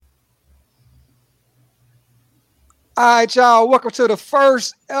All right, y'all. Welcome to the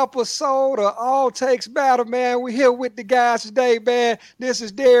first episode of All Takes Battle, man. We're here with the guys today, man. This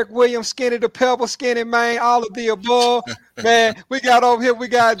is Derek Williams, Skinny the Pebble, Skinny Man, all of the above. Man, we got over here, we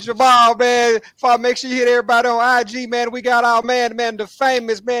got Jamal, man. Make sure you hit everybody on IG, man. We got our man, the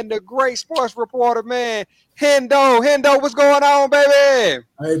famous, man, the great sports reporter, man. Hendo, what's going on, baby?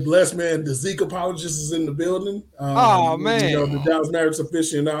 Hey, bless man. The Zeke apologist is in the building. Oh, man. The Dallas Mavericks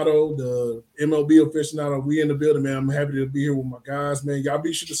aficionado, the MLB aficionado, we in the building, man. I'm happy to be here with my guys, man. Y'all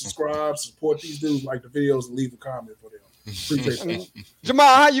be sure to subscribe, support these dudes, like the videos, and leave a comment for them. Appreciate that.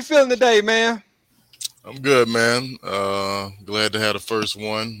 Jamal, how you feeling today, man? I'm good, man. Glad to have the first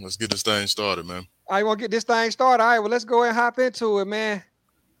one. Let's get this thing started, man. I want to get this thing started. All right, well, let's go and hop into it, man.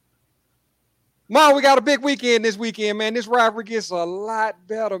 Man, we got a big weekend this weekend, man. This rivalry gets a lot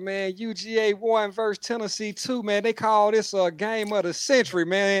better, man. UGA 1 versus Tennessee 2, man. They call this a game of the century,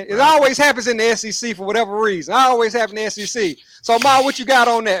 man. It always happens in the SEC for whatever reason. I always happen in the SEC. So, Ma, what you got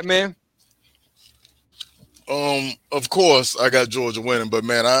on that, man? Of course, I got Georgia winning, but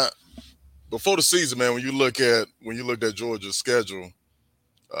man, before the season, man, when you looked at Georgia's schedule,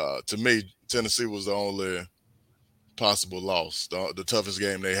 to me, Tennessee was the only possible loss, the toughest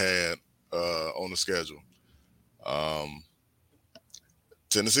game they had on the schedule.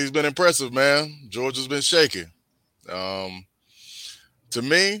 Tennessee's been impressive, man. Georgia's been shaky. To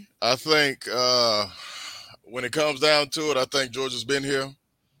me, I think when it comes down to it, I think Georgia's been here.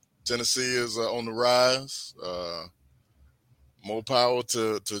 Tennessee is on the rise. More power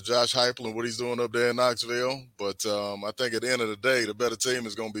to Josh Heupel and what he's doing up there in Knoxville. But I think at the end of the day, the better team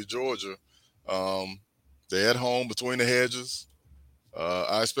is going to be Georgia. They're at home between the hedges.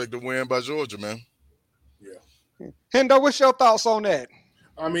 I expect to win by Georgia, man. Yeah. Hendo, what's your thoughts on that?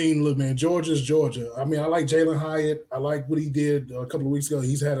 I mean, look, man, Georgia's Georgia. I mean, I like Jalen Hyatt. I like what he did a couple of weeks ago.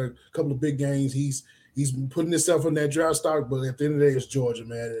 He's had a couple of big games. He's putting himself in that draft stock, but at the end of the day, it's Georgia,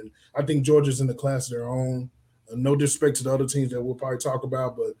 man. And I think Georgia's in the class of their own. No disrespect to the other teams that we'll probably talk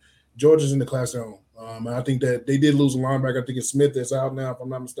about, but Georgia's in the class of their own. And I think that they did lose a linebacker. I think it's Smith that's out now, if I'm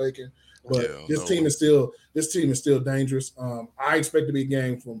not mistaken. But this team is still dangerous. I expect to be a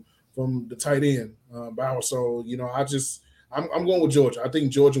game from the tight end, Bauer. So I'm going with Georgia. I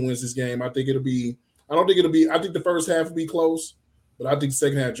think Georgia wins this game. I think I think the first half will be close, but I think the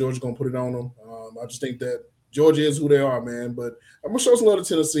second half Georgia's gonna put it on them. I just think that Georgia is who they are, man. But I'm gonna show some love to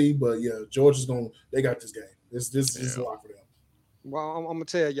Tennessee. But yeah, they got this game. This is a lot for them. Well, I'm gonna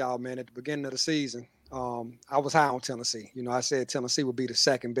tell y'all, man. At the beginning of the season, I was high on Tennessee. I said Tennessee would be the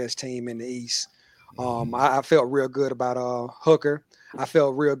second best team in the East. I felt real good about Hooker. I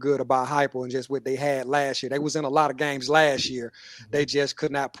felt real good about Heupel and just what they had last year. They was in a lot of games last year. They just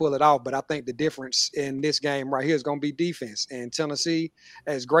could not pull it off. But I think the difference in this game right here is going to be defense. And Tennessee,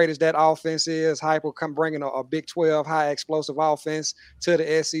 as great as that offense is, Heupel come bringing a Big 12 high explosive offense to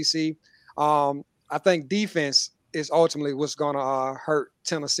the SEC. I think defense is ultimately what's going to hurt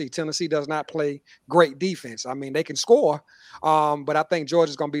Tennessee. Tennessee does not play great defense. I mean, they can score, but I think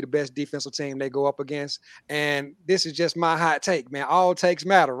Georgia's going to be the best defensive team they go up against. And this is just my hot take, man. All takes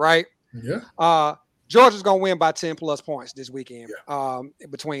matter, right? Yeah. Georgia's going to win by 10 plus points this weekend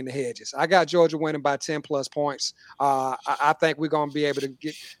between the hedges. I got Georgia winning by 10 plus points. I think we're going to be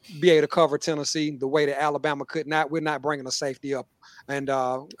able to cover Tennessee the way that Alabama could not. We're not bringing a safety up. And,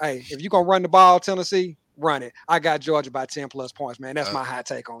 hey, if you're going to run the ball, Tennessee, run it. I got Georgia by 10 plus points, man. That's my hot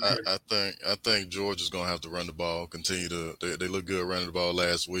take on that. I think Georgia's going to have to run the ball, continue to – they look good running the ball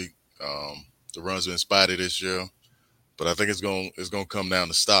last week. The run's been spotty this year. But I think it's going to come down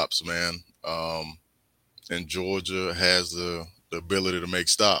to stops, man. And Georgia has the ability to make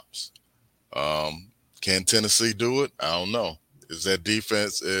stops. Can Tennessee do it? I don't know. Is that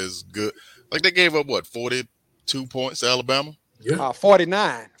defense as good? Like they gave up, 42 points to Alabama? Yeah.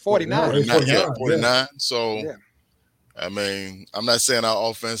 49. 49. Yeah, 49. Yeah. So, yeah. I mean, I'm not saying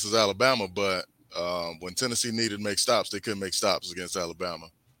our offense is Alabama, but when Tennessee needed to make stops, they couldn't make stops against Alabama.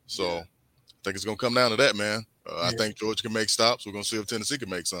 So, I think it's going to come down to that, man. I think Georgia can make stops. We're going to see if Tennessee can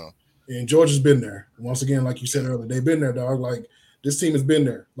make some. And Georgia's been there. Once again, like you said earlier, they've been there, dog. Like, this team has been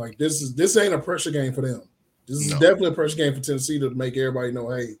there. Like, this ain't a pressure game for them. This is definitely a pressure game for Tennessee to make everybody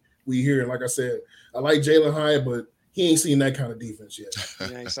know, hey, we here. And like I said, I like Jalen Hyatt, but he ain't seen that kind of defense yet.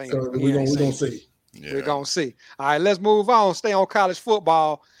 So we're going to see. Yeah. We're going to see. All right, let's move on. Stay on college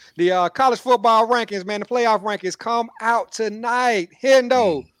football. The college football rankings, man, the playoff rankings come out tonight.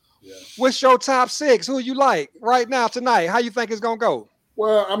 Hendo, what's your top 6? Who you like right now tonight? How you think it's going to go?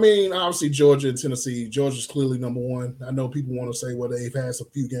 Well, I mean, obviously Georgia and Tennessee. Georgia's clearly number one. I know people want to say, well, they've had a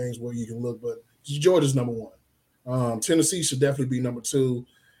few games where you can look, but Georgia's number one. Tennessee should definitely be number 2.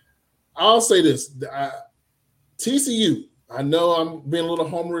 I'll say this. TCU. I know I'm being a little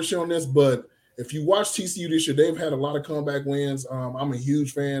homerish on this, but if you watch TCU this year, they've had a lot of comeback wins. I'm a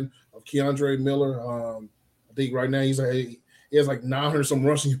huge fan of Keandre Miller. I think right now he has like 900 some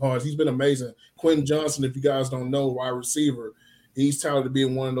rushing yards. He's been amazing. Quentin Johnson, if you guys don't know, wide receiver, he's touted to be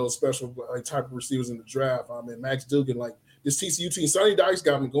one of those special type of receivers in the draft. Max Dugan, like this TCU team, Sonny Dykes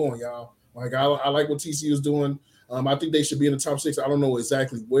got me going, y'all. Like I like what TCU is doing. I think they should be in the top 6. I don't know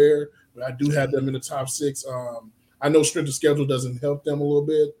exactly where, but I do have them in the top 6. I know strength of schedule doesn't help them a little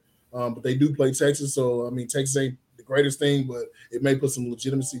bit, but they do play Texas. So, Texas ain't the greatest thing, but it may put some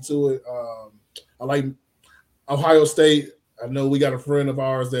legitimacy to it. I like Ohio State. I know we got a friend of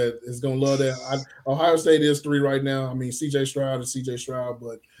ours that is going to love that. Ohio State is 3 right now. CJ Stroud is CJ Stroud,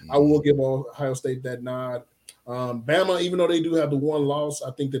 but I will give Ohio State that nod. Bama, even though they do have the one loss,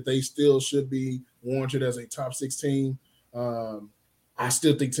 I think that they still should be warranted as a top 6 team. I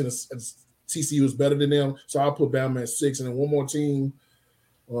still think TCU is better than them, so I'll put Bama at 6. And then one more team,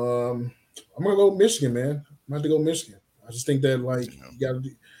 I'm gonna go Michigan, man. I'm gonna have to go Michigan. I just think that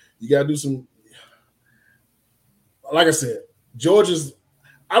you gotta do some. Like I said, Georgia's.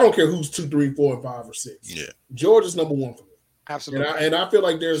 I don't care who's 2, 3, 4, and 5 or 6. Yeah, Georgia's number 1 for me. Absolutely. And I feel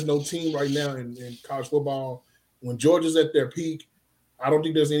like there's no team right now in college football when Georgia's at their peak. I don't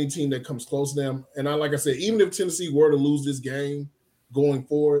think there's any team that comes close to them. And like I said, even if Tennessee were to lose this game going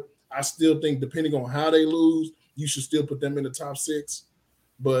forward, I still think depending on how they lose, you should still put them in the top 6.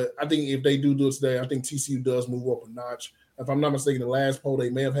 But I think if they do it today, I think TCU does move up a notch. If I'm not mistaken, the last poll, they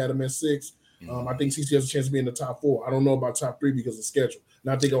may have had them at 6. I think TCU has a chance to be in the top 4. I don't know about top 3 because of schedule.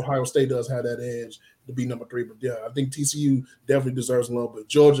 And I think Ohio State does have that edge to be number 3. But, yeah, I think TCU definitely deserves love. But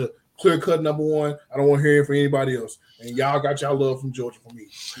Georgia, clear-cut number 1. I don't want to hear it from anybody else. And y'all got y'all love from Georgia for me.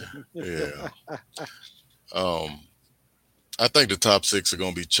 Yeah. I think the top 6 are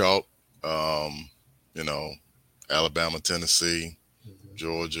going to be chalk. Alabama, Tennessee,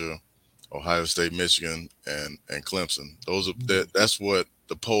 Georgia, Ohio State, Michigan, and Clemson. That's what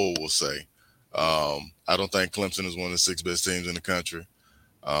the poll will say. I don't think Clemson is one of the 6 best teams in the country.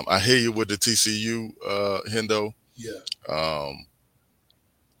 I hear you with the TCU, Hendo. Yeah.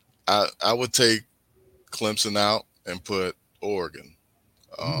 I would take Clemson out and put Oregon.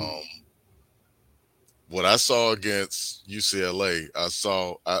 What I saw against UCLA,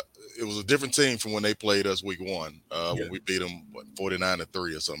 it was a different team from when they played us week 1, when we beat them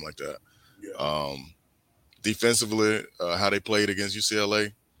 49-3 or something like that. Yeah. Defensively, how they played against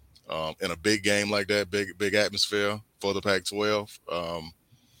UCLA in a big game like that, big atmosphere for the Pac-12.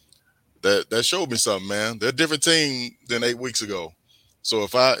 That showed me something, man. They're a different team than 8 weeks ago. So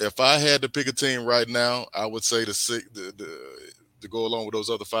if I had to pick a team right now, I would say to go along with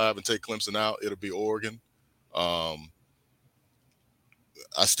those other 5 and take Clemson out, it'll be Oregon. I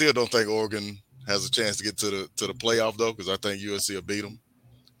still don't think Oregon has a chance to get to the playoff though, because I think USC will beat them.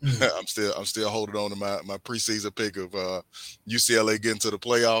 I'm still holding on to my preseason pick of UCLA getting to the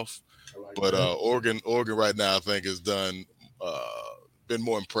playoff. But Oregon right now I think has been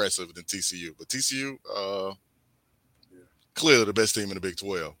more impressive than TCU. But TCU clearly the best team in the Big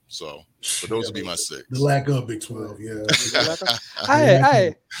 12. So, but those would be my 6. The lack of Big 12, yeah.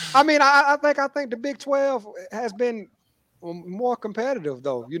 I think the Big 12 has been more competitive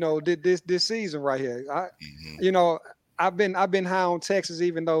though. This season right here. I've been high on Texas,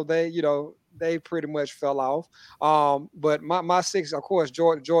 even though they pretty much fell off. But my 6, of course,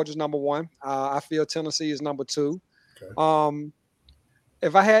 Georgia's number 1. I feel Tennessee is number 2. Okay.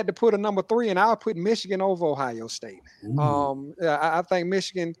 If I had to put a number 3, and I'll put Michigan over Ohio State. I think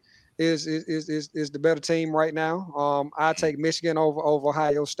Michigan is the better team right now. I take Michigan over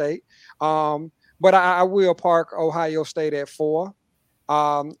Ohio State. But I will park Ohio State at 4.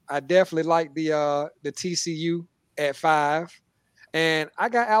 I definitely like the TCU at 5, and I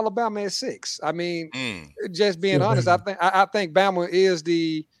got Alabama at 6. Just being honest, I think Bama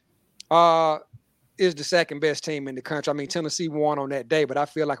is the second best team in the country. Tennessee won on that day, but I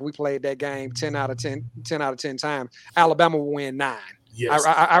feel like we played that game 10 out of 10 times. Alabama will win 9. Yes.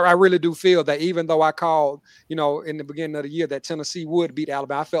 I really do feel that, even though I called, in the beginning of the year that Tennessee would beat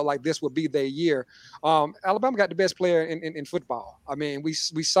Alabama, I felt like this would be their year. Alabama got the best player in football. We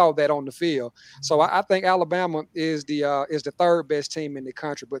saw that on the field. So I think Alabama is the third best team in the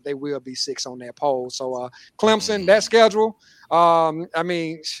country, but they will be 6 on that poll. So Clemson, that schedule,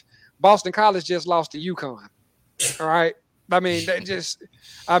 Boston College just lost to UConn. All right.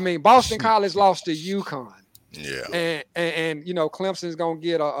 Boston College lost to UConn. Yeah. And Clemson's gonna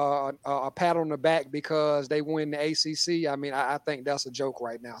get a pat on the back because they win the ACC. I think that's a joke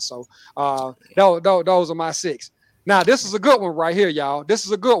right now. So those are my 6. Now this is a good one right here, y'all. This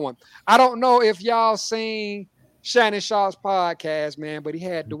is a good one. I don't know if y'all seen Shannon Sharp's podcast, man, but he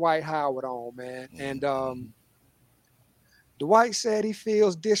had Dwight Howard on, man. And Dwight said he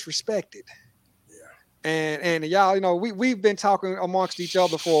feels disrespected. And y'all, you know, we've been talking amongst each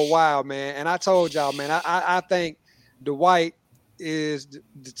other for a while, man. And I told y'all, man, I think Dwight is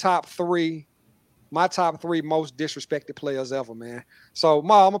the top three, my top three most disrespected players ever, man. So,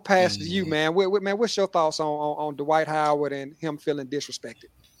 Ma, I'm gonna pass to you, man. Man, what's your thoughts on Dwight Howard and him feeling disrespected?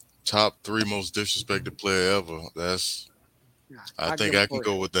 Top three most disrespected player ever. I think I can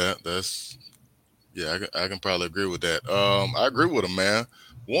go with that. I can probably agree with that. I agree with him, man.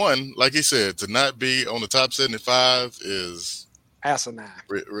 One, like he said, to not be on the top 75 is asinine.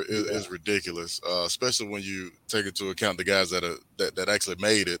 Is ridiculous, especially when you take into account the guys that actually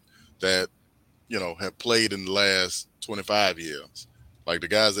made it, that have played in the last 25 years. Like the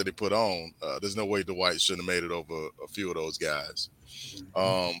guys that he put on, there's no way Dwight shouldn't have made it over a few of those guys.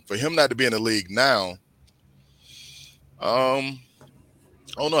 For him not to be in the league now, I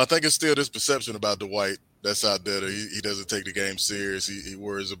don't know. I think it's still this perception about Dwight that's out there that he doesn't take the game serious. He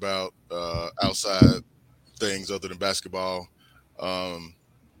worries about outside things other than basketball.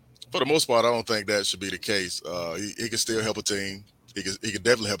 For the most part, I don't think that should be the case. He can still help a team. He can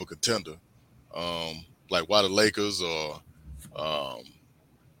definitely help a contender, like why the Lakers or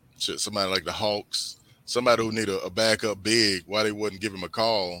somebody like the Hawks, somebody who need a backup big. Why they wouldn't give him a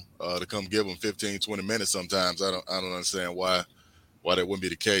call to come give him 15, 20 minutes sometimes. I don't understand why that wouldn't be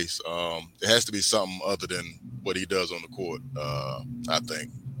the case. It has to be something other than what he does on the court, I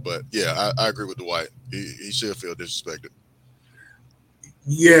think. But, yeah, I agree with Dwight. He should feel disrespected.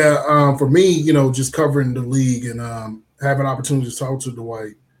 Yeah, for me, just covering the league and having opportunities to talk to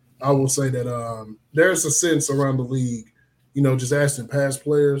Dwight, I will say that there's a sense around the league, just asking past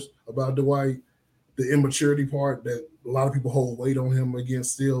players about Dwight, the immaturity part that a lot of people hold weight on him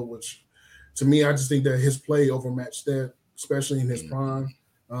against still, which to me, I just think that his play overmatched that, especially in his prime.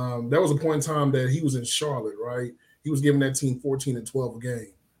 There was a point in time that he was in Charlotte, right? He was giving that team 14 and 12 a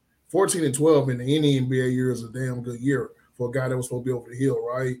game. 14 and 12 in any NBA year is a damn good year for a guy that was supposed to be over the hill,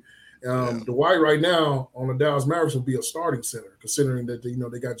 right? Dwight right now on the Dallas Mavericks will be a starting center, considering that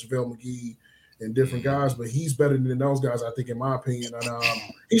they got JaVale McGee and different guys, but he's better than those guys, I think, in my opinion. And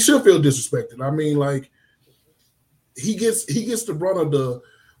he should feel disrespected. I mean, like he gets the brunt of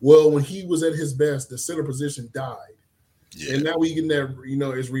when he was at his best, the center position died. Yeah. And now we get that,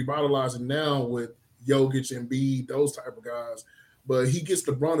 it's revitalizing now with Jokic and Embiid, those type of guys. But he gets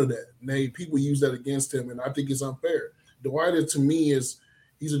the brunt of that. And people use that against him, and I think it's unfair. Dwight, to me,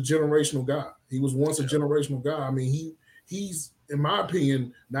 he's a generational guy. He was once a generational guy. I mean, he's, in my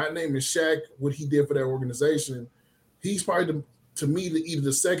opinion, not naming Shaq, what he did for that organization, he's probably, to me, either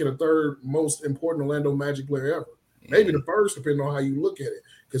the second or third most important Orlando Magic player ever. Maybe the first, depending on how you look at it,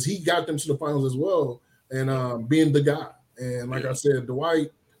 because he got them to the finals as well, and being the guy. And like I said,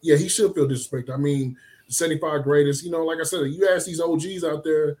 Dwight, he should feel disrespected. I mean, the 75 greatest, like I said, you ask these OGs out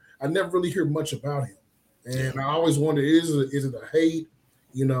there, I never really hear much about him. And I always wonder, is it a hate,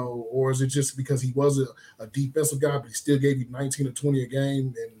 or is it just because he was a defensive guy, but he still gave you 19 or 20 a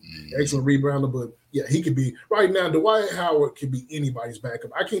game and excellent rebounder? But, he could be. Right now, Dwight Howard could be anybody's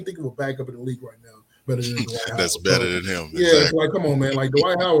backup. I can't think of a backup in the league right now better than Dwight Howard. That's better than him. Yeah, exactly. It's like, come on, man. Like,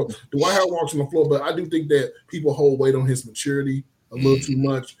 Dwight Howard walks on the floor, but I do think that people hold weight on his maturity a little too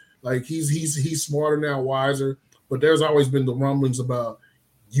much. Like, he's smarter now, wiser, but there's always been the rumblings about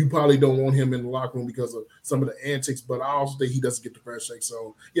you probably don't want him in the locker room because of some of the antics, but I also think he doesn't get the fair shake.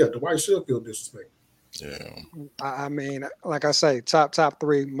 So, Dwight should feel disrespected. Yeah. I mean, like I say, top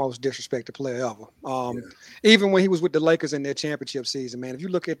three most disrespected player ever. Even when he was with the Lakers in their championship season, man, if you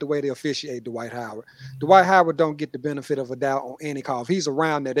look at the way they officiate Dwight Howard don't get the benefit of a doubt on any call. If he's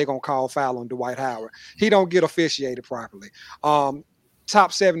around there, they're going to call foul on Dwight Howard. He don't get officiated properly.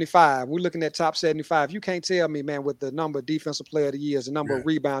 Top 75. We're looking at top 75. You can't tell me, man, with the number of defensive player of the years, the number of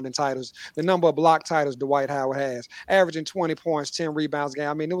rebounding titles, the number of block titles Dwight Howard has, averaging 20 points, 10 rebounds a game.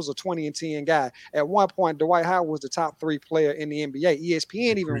 I mean, it was a 20 and 10 guy. At one point, Dwight Howard was the top 3 player in the NBA.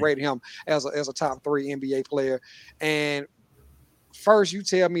 ESPN even rated him as a top 3 NBA player. And first, you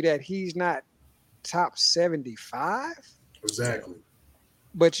tell me that he's not top 75? Exactly.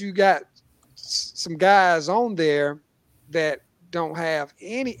 But you got some guys on there that don't have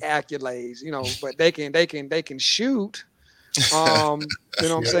any accolades, but they can shoot. You know what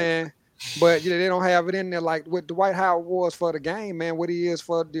I'm saying? But they don't have it in there like what Dwight Howard was for the game, man, what he is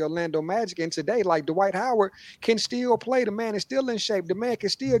for the Orlando Magic. And today, like Dwight Howard can still play. The man is still in shape. The man can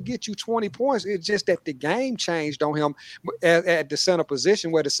still get you 20 points. It's just that the game changed on him at the center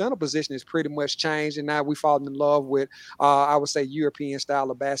position, where the center position is pretty much changed. And now we've fallen in love with, I would say, European style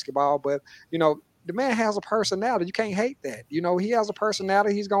of basketball. But, the man has a personality. You can't hate that. He has a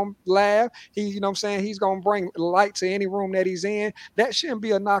personality. He's gonna laugh. He's gonna bring light to any room that he's in. That shouldn't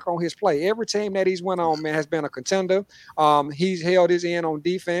be a knock on his play. Every team that he's went on, man, has been a contender. He's held his end on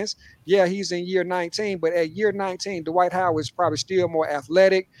defense. Yeah, he's in year 19, but at year 19, Dwight Howard is probably still more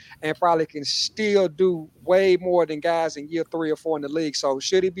athletic and probably can still do way more than guys in year 3 or 4 in the league. So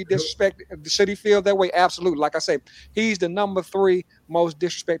should he be disrespected? Should he feel that way? Absolutely. Like I say, he's the number 3 most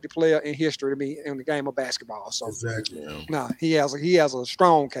disrespected player in history to me in the game of basketball. So exactly. no, he has a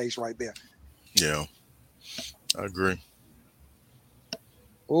strong case right there. Yeah, I agree.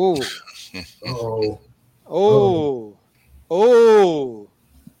 Oh, Oh,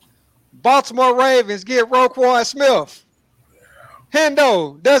 Baltimore Ravens get Roquan Smith.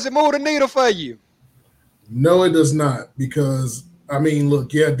 Hendo, does it move the needle for you? no, it does not. Because I mean,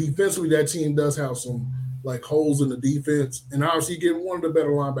 look, yeah, defensively that team does have some like holes in the defense, and obviously you get one of the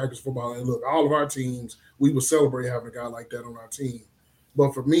better linebackers for football. And look, all of our teams, we would celebrate having a guy like that on our team.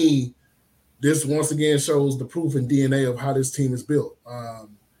 But for me, this once again shows the proof and DNA of how this team is built.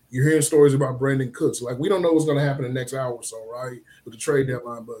 You're hearing stories about Brandon Cooks. Like, we don't know what's going to happen in the next hour or so, right, with the trade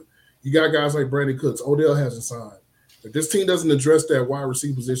deadline. But you got guys like Brandon Cooks. Odell hasn't signed. If this team doesn't address that wide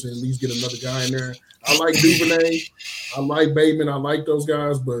receiver position, at least get another guy in there. I like Duvernay. I like Bateman. I like those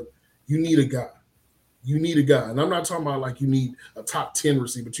guys, but you need a guy. You need a guy. And I'm not talking about like you need a top 10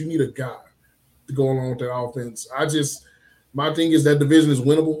 receiver, but you need a guy to go along with that offense. My thing is that division is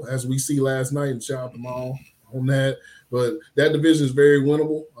winnable, as we see last night, and shout out to Maul on that. But that division is very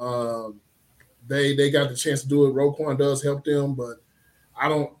winnable. They got the chance to do it. Roquan does help them, but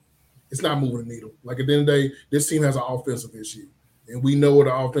it's not moving the needle. Like, at the end of the day, this team has an offensive issue. And we know what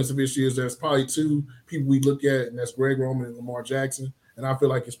the offensive issue is. There's probably 2 people we look at, and that's Greg Roman and Lamar Jackson. And I feel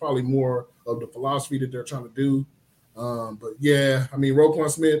like it's probably more of the philosophy that they're trying to do. But yeah, I mean, Roquan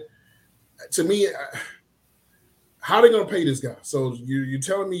Smith, to me, how are they going to pay this guy? So you're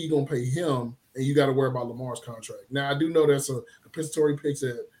telling me you're going to pay him, and you got to worry about Lamar's contract. Now, I do know there's a compensatory picks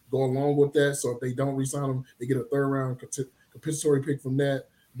that go along with that. So if they don't re-sign him, they get a 3rd-round compensatory pick from that.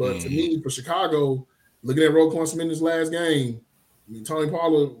 But to me, for Chicago, looking at Roquan Smith in his last game, I mean, Tony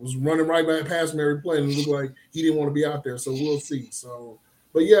Pollard was running right back past him every play, and it looked like he didn't want to be out there. So we'll see. So,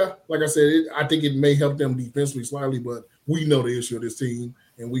 but yeah, like I said, I think it may help them defensively slightly, but we know the issue of this team,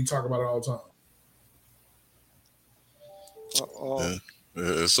 and we talk about it all the time.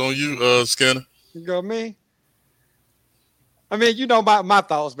 It's on you, Skinner. You got me? I mean, my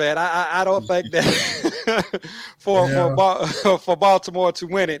thoughts, man. I don't think that for Baltimore to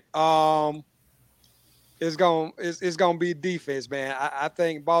win it, it's gonna be defense, man. I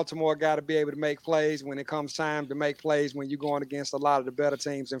think Baltimore got to be able to make plays when it comes time to make plays when you're going against a lot of the better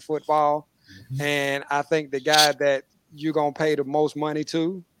teams in football. Mm-hmm. And I think the guy that you're gonna pay the most money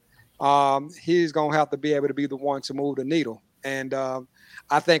to, he's gonna have to be able to be the one to move the needle. And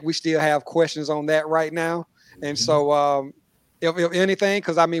I think we still have questions on that right now. And so, if anything,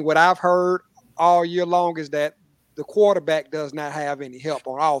 because I mean, what I've heard all year long is that the quarterback does not have any help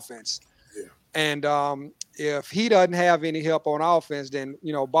on offense. Yeah. And if he doesn't have any help on offense, then,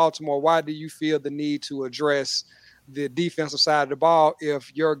 Baltimore, why do you feel the need to address the defensive side of the ball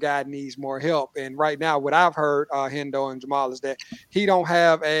if your guy needs more help? And right now, what I've heard, Hendo and Jamal, is that he don't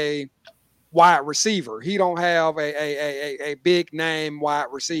have a wide receiver. He don't have a big name wide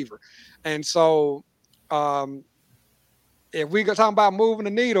receiver. And so if we go talking about moving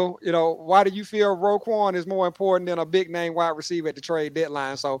the needle, why do you feel Roquan is more important than a big name wide receiver at the trade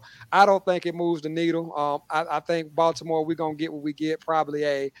deadline? So I don't think it moves the needle. I think Baltimore, we're going to get what we get, probably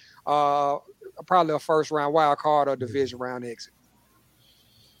a first round wild card or division round exit.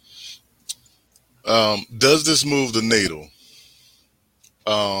 Does this move the needle?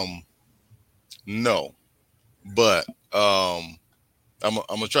 No, but I'm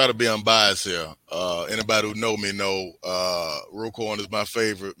gonna try to be unbiased here. Anybody who know me know Roquan is my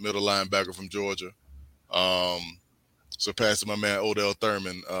favorite middle linebacker from Georgia. Surpassing my man Odell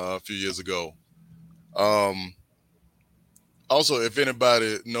Thurman a few years ago. Also, if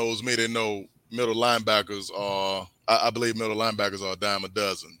anybody knows me, they know middle linebackers are. I believe middle linebackers are a dime a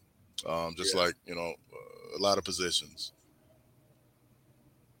dozen. Like a lot of positions.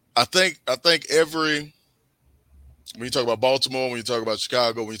 I think when you talk about Baltimore, when you talk about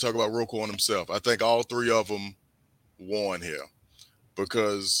Chicago, when you talk about Roquan himself, I think all 3 of them won here.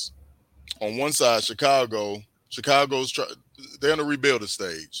 Because on one side, they're in a rebuilding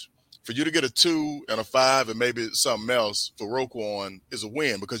stage. For you to get a 2 and a 5 and maybe something else for Roquan is a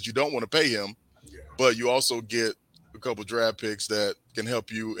win, because you don't want to pay him, but you also get a couple draft picks that can help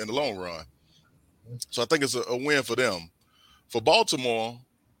you in the long run. So I think it's a win for them. For Baltimore,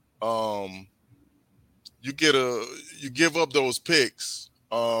 you give up those picks.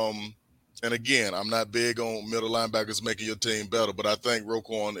 And again, I'm not big on middle linebackers making your team better, but I think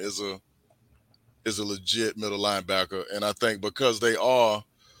Roquan is a legit middle linebacker, and I think because they are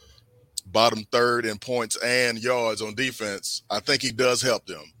bottom third in points and yards on defense, I think he does help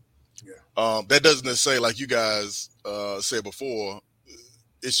them. Yeah. That doesn't say, like you guys said before,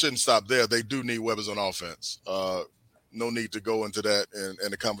 it shouldn't stop there. They do need weapons on offense. No need to go into that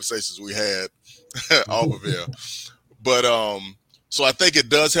in the conversations we had at Auburn. But so I think it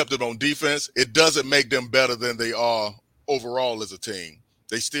does help them on defense. It doesn't make them better than they are overall as a team.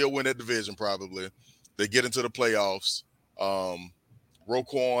 They still win that division probably. They get into the playoffs.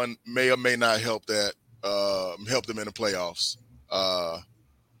 Roquan may or may not help them in the playoffs.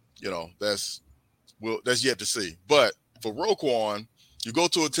 That's yet to see. But for Roquan, you go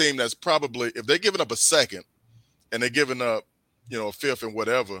to a team that's probably, if they're giving up a second and they're giving up, a fifth and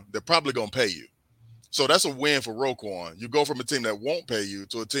whatever, they're probably going to pay you. So that's a win for Roquan. You go from a team that won't pay you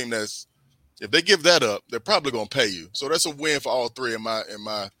to a team that's, if they give that up, they're probably going to pay you. So that's a win for all three in my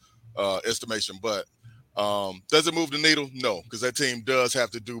estimation. But does it move the needle? No, because that team does have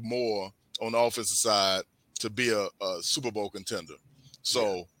to do more on the offensive side to be a Super Bowl contender.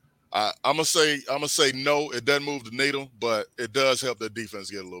 So I'm gonna say no. It doesn't move the needle, but it does help their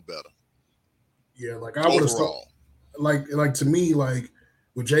defense get a little better. Yeah, like I would have thought. Like to me, like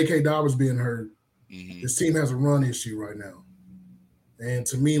with J.K. Dobbins being hurt, this team has a run issue right now. And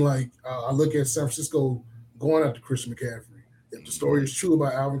to me, like I look at San Francisco going after Christian McCaffrey. If the story is true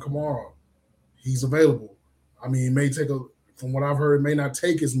about Alvin Kamara, he's available. I mean, it may take from what I've heard, it may not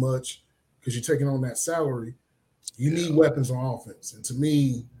take as much because you're taking on that salary. You need weapons on offense. And to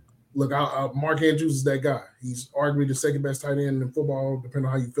me, look, Mark Andrews is that guy. He's arguably the second best tight end in football,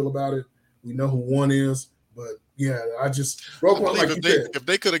 depending on how you feel about it. We know who one is, but if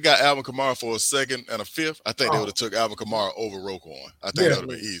they could have got Alvin Kamara for a second and a fifth, I think they would have took Alvin Kamara over Roquan. I think that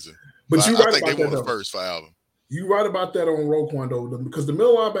would have been easy. But you're right about that. I think they want first for Alvin. You're right about that on Roquan though, because the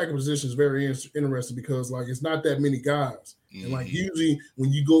middle linebacker position is very interesting because like it's not that many guys, and like usually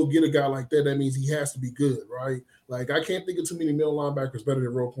when you go get a guy like that, that means he has to be good, right? Like I can't think of too many middle linebackers better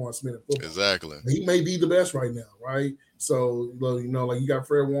than Roquan Smith in football. Exactly. He may be the best right now, right? So like you got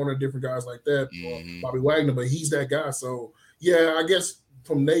Fred Warner, different guys like that, or Bobby Wagner, but he's that guy. So yeah, I guess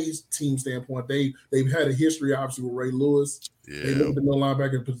from Nay's team standpoint, they've had a history obviously with Ray Lewis. Yeah. They look at the middle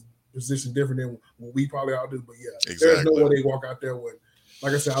linebacker position different than what we probably all do, but there's no way they walk out there with.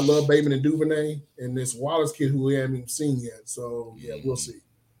 Like I said, I love Bateman and Duvernay and this Wallace kid who we haven't even seen yet. So we'll see.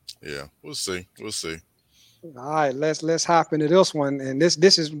 Yeah, we'll see. All right, let's hop into this one, and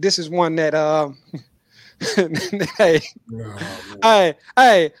this is one that hey,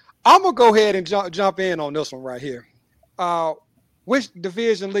 I'm gonna go ahead and jump in on this one right here. Which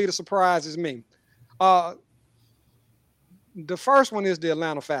division leader surprises me? The first one is the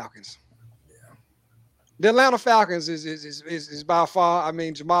Atlanta Falcons. Yeah. The Atlanta Falcons is by far. I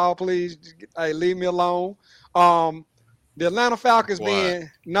mean, Jamal, please, leave me alone. The Atlanta Falcons being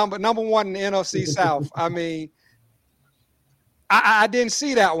number one in the NFC South. I mean, I didn't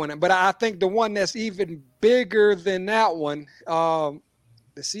see that one, but I think the one that's even bigger than that one, the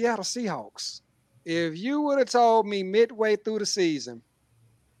Seattle Seahawks. If you would have told me midway through the season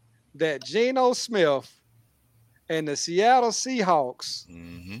that Geno Smith and the Seattle Seahawks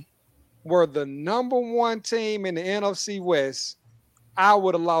were the number one team in the NFC West, I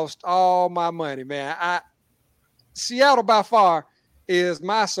would have lost all my money, man. Seattle by far is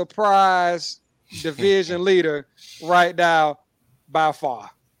my surprise division leader right now by far.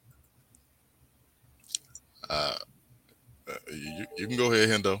 You can go ahead,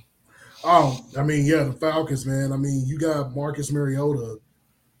 Hendo. Oh, I mean, the Falcons, man. I mean, you got Marcus Mariota,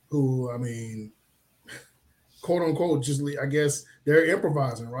 who, I mean, quote unquote, just I guess they're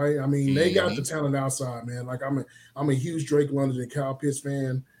improvising, right? I mean, they got the talent outside, man. Like I'm a huge Drake London and Kyle Pitts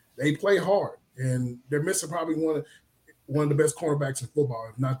fan. They play hard, and they're missing probably one of the best cornerbacks in football,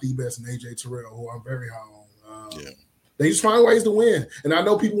 if not the best, in AJ Terrell, who I'm very high on. They just find ways to win, and I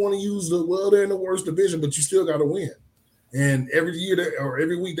know people want to use they're in the worst division, but you still got to win. And every year or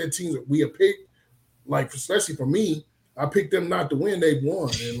every week that teams that we have picked, like especially for me, I picked them not to win. They've won,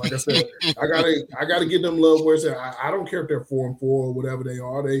 and like I said, I gotta give them love. Where it's at. I don't care if they're 4-4 or whatever they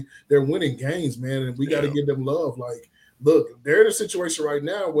are. They're winning games, man, and we got to give them love. Like, look, they're in a situation right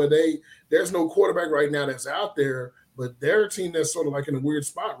now where there's no quarterback right now that's out there, but they're a team that's sort of like in a weird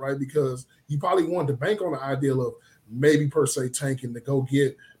spot, right? Because you probably wanted to bank on the ideal of maybe per se tanking to go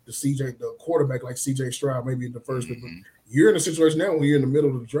get the quarterback like CJ Stroud, maybe in the first. But you're in a situation now when you're in the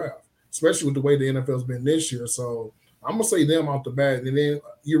middle of the draft, especially with the way the NFL's been this year. So I'm gonna say them off the bat, and then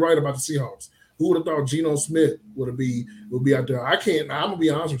you're right about the Seahawks. Who would have thought Geno Smith would be out there? I'm gonna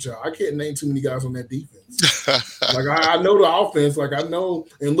be honest with y'all. I can't name too many guys on that defense. Like I know the offense. Like I know,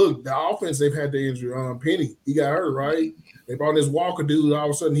 and look, the offense they've had the injury. Penny, he got hurt, right? They brought this Walker dude. All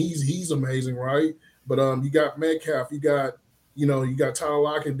of a sudden, he's amazing, right? But you got Metcalf, you got Tyler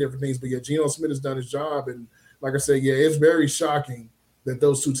Lockett and different things. But yeah, Geno Smith has done his job, and like I said, yeah, it's very shocking that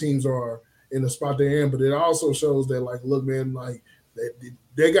those two teams are in the spot they're in. But it also shows that, like, look, man, like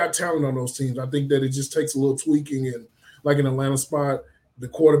they got talent on those teams. I think that it just takes a little tweaking, and like in Atlanta spot, the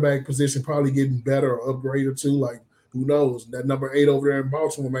quarterback position probably getting better or upgraded too. Like, who knows? That number 8 over there in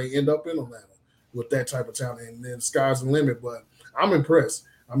Baltimore may end up in Atlanta with that type of talent, and then sky's the limit. But I'm impressed.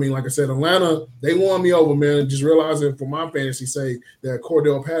 I mean, like I said, Atlanta, they won me over, man. Just realizing for my fantasy sake that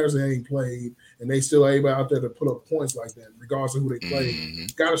Cordell Patterson ain't played, and they still able out there to put up points like that, regardless of who they play. Mm-hmm.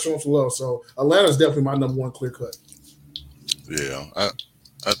 Got to show them some love. So Atlanta's definitely my number one clear cut. Yeah,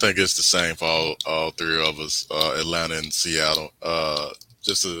 I think it's the same for all three of us, Atlanta and Seattle.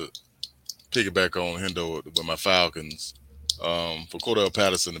 Just to piggyback on Hendo with my Falcons, for Cordell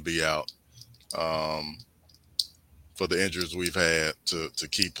Patterson to be out, for the injuries we've had to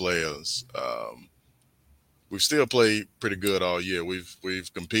key players, we've still played pretty good all year.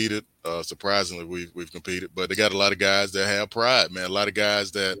 We've competed. Surprisingly, we've competed, but they got a lot of guys that have pride, man. A lot of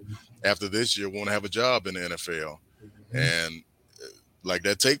guys that after this year want to have a job in the NFL, and like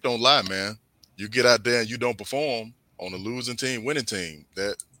that tape don't lie, man. You get out there and you don't perform on a losing team, winning team.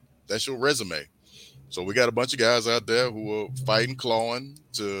 That's your resume. So we got a bunch of guys out there who are fighting, clawing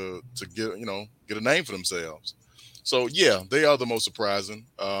to get a name for themselves. So yeah, they are the most surprising.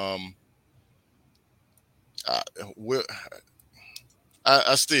 I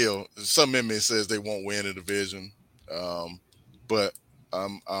still, some in me says they won't win the division, but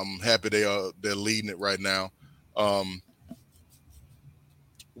I'm happy they're leading it right now.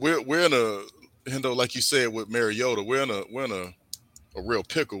 We're in a, Hendo, like you said with Mariota, we're in a real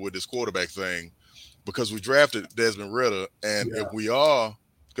pickle with this quarterback thing, because we drafted Desmond Ridder, and if we are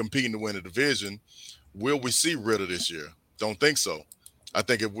competing to win a division, will we see Ridder this year? Don't think so. I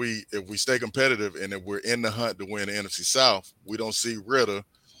think if we stay competitive and if we're in the hunt to win the NFC South, we don't see Ridder,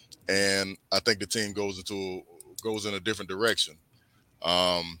 and I think the team goes in a different direction.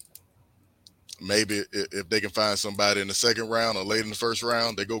 Maybe if they can find somebody in the second round or late in the first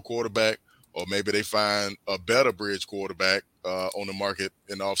round, they go quarterback, or maybe they find a better bridge quarterback on the market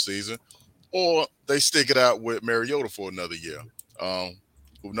in the offseason, or they stick it out with Mariota for another year.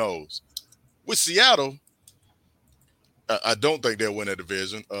 Who knows? With Seattle, I don't think they'll win that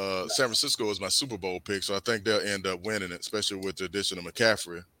division. San Francisco is my Super Bowl pick, so I think they'll end up winning it, especially with the addition of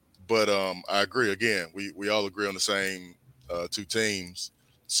McCaffrey. But I agree. Again, we all agree on the same two teams.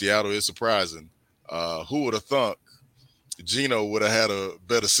 Seattle is surprising. Who would have thought Geno would have had a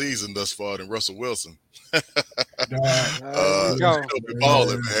better season thus far than Russell Wilson? Geno be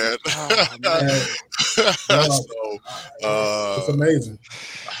balling, man. It's amazing.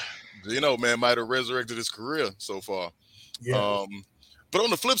 Geno, man, might have resurrected his career so far. Yeah. But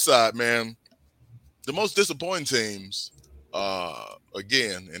on the flip side, man, the most disappointing teams,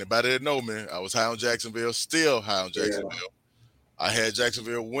 again, anybody that know me, I was high on Jacksonville, still high on Jacksonville. Yeah. I had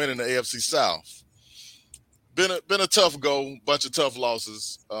Jacksonville winning the AFC South. Been a tough go, bunch of tough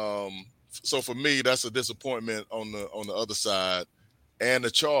losses. So for me, that's a disappointment on the other side. And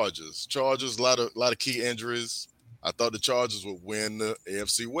the Chargers, a lot of key injuries. I thought the Chargers would win the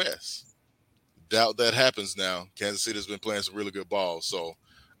AFC West. Doubt that happens now. Kansas City's been playing some really good ball. So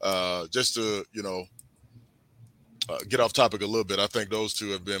just to get off topic a little bit, I think those two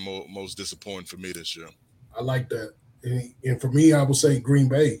have been most disappointing for me this year. I like that. And for me, I would say Green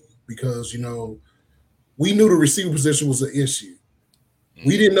Bay, because, we knew the receiver position was an issue. Mm-hmm.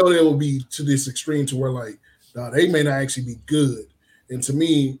 We didn't know they would be to this extreme to where, like, they may not actually be good. And to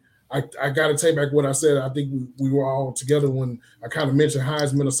me, I got to take back what I said. I think we were all together when I kind of mentioned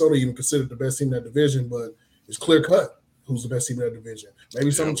Hines, Minnesota, even considered the best team in that division, but it's clear cut who's the best team in that division. Maybe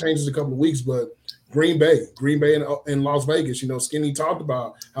something changes in a couple of weeks, but Green Bay and Las Vegas, Skinny talked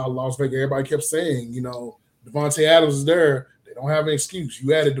about how Las Vegas, everybody kept saying, Devontae Adams is there. They don't have an excuse.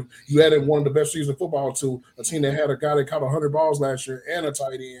 You added one of the best receivers in football to a team that had a guy that caught 100 balls last year, and a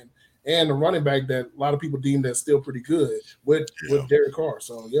tight end, and a running back that a lot of people deem that's still pretty good with Derek Carr.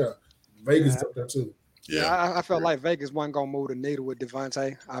 So Vegas up there too. Yeah, I felt like Vegas wasn't gonna move the needle with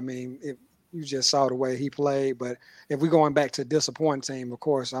Devontae. I mean, if you just saw the way he played, but if we're going back to disappointing team, of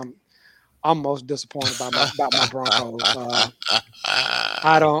course, I'm most disappointed about my Broncos.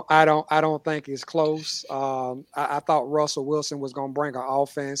 I don't think it's close. I thought Russell Wilson was going to bring an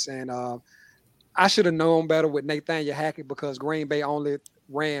offense, and I should have known better with Nathaniel Hackett because Green Bay only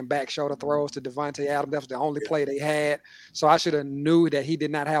ran back shoulder throws to Devontae Adams. That was the only play they had. So I should have knew that he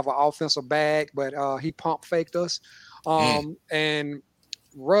did not have an offensive bag, but he pump faked us. And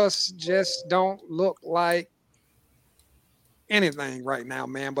Russ just don't look like anything right now,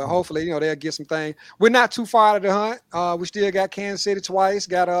 man. But hopefully, they'll get some things. We're not too far out of the hunt. We still got Kansas City twice,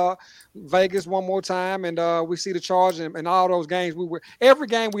 got Vegas one more time, and we see the Chargers and all those games. Every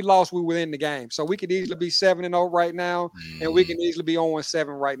game we lost, we were in the game. So we could easily be 7-0 right now, and we can easily be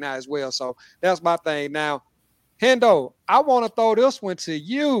 0-7 right now as well. So that's my thing. Now, Hendo, I want to throw this one to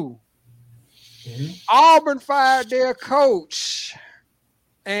you. Auburn fired their coach,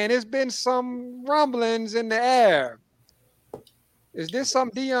 and it's been some rumblings in the air. Is this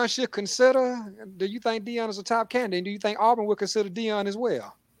something Deion should consider? Do you think Deion is a top candidate? Do you think Auburn would consider Deion as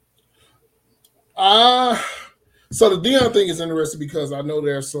well? So the Deion thing is interesting because I know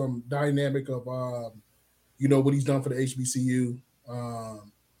there's some dynamic of, what he's done for the HBCU,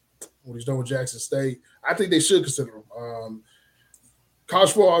 what he's done with Jackson State. I think they should consider him.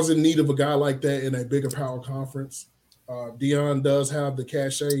 College football is in need of a guy like that in a bigger power conference. Deion does have the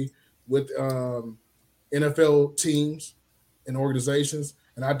cachet with NFL teams and organizations,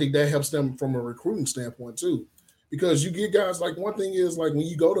 and I think that helps them from a recruiting standpoint too, because you get guys like one thing is like when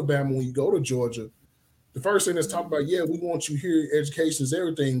you go to Bama, when you go to Georgia, the first thing that's talked about, we want you here, education is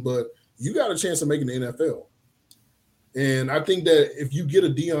everything, but you got a chance of making the NFL. And I think that if you get a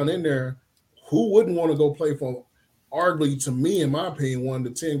Deion in there, who wouldn't want to go play for, arguably to me, in my opinion, one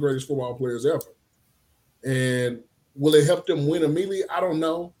of the 10 greatest football players ever? And will it help them win immediately? I don't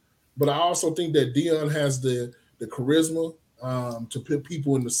know, but I also think that Deion has the charisma to put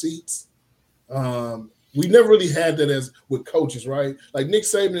people in the seats. We never really had that as with coaches, right? Like Nick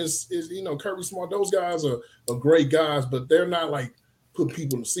Saban is Kirby Smart. Those guys are great guys, but they're not like put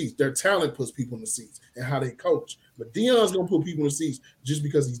people in the seats. Their talent puts people in the seats and how they coach. But Deion's gonna put people in the seats just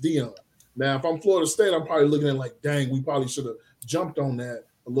because he's Deion. Now, if I'm Florida State, I'm probably looking at like, dang, we probably should have jumped on that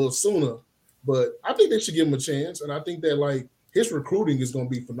a little sooner. But I think they should give him a chance, and I think that like his recruiting is gonna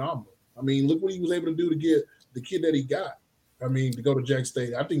be phenomenal. I mean, look what he was able to do to get the kid that he got. I mean, to go to Jackson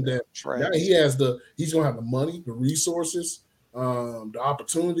State. I think that now he's going to have the money, the resources, the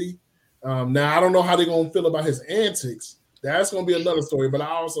opportunity. Now, I don't know how they're going to feel about his antics. That's going to be another story. But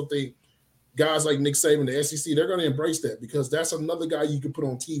I also think guys like Nick Saban, the SEC, they're going to embrace that because that's another guy you can put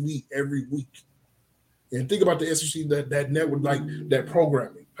on TV every week. And think about the SEC, that network, like that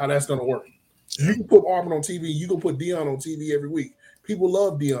programming, how that's going to work. You can put Auburn on TV. You can put Deion on TV every week. People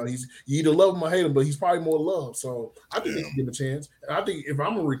love Deion. You either love him or hate him, but he's probably more loved. So I think they can give him a chance. And I think if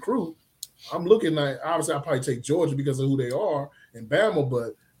I'm a recruit, I'm looking at, obviously I'll probably take Georgia because of who they are and Bama,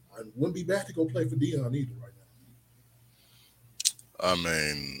 but I wouldn't be bad to go play for Deion either right now. I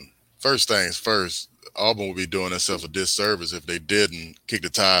mean, first things first, Auburn would be doing themselves a disservice if they didn't kick the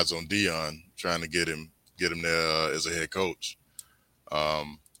tires on Deion, trying to get him there as a head coach.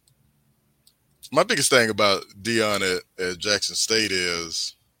 My biggest thing about Deion at Jackson State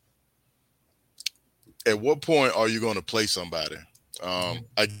is, at what point are you going to play somebody? I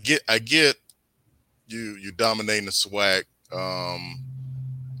get you dominating the SWAC.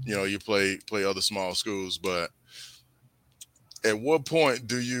 You play other small schools, but at what point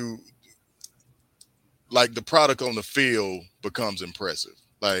do you, like, the product on the field becomes impressive?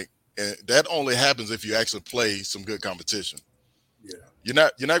 Like, and that only happens if you actually play some good competition. Yeah. You're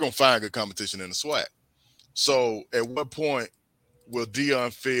not going to find good competition in the SWAC. So at what point will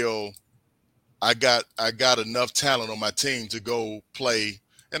Deion feel I got enough talent on my team to go play?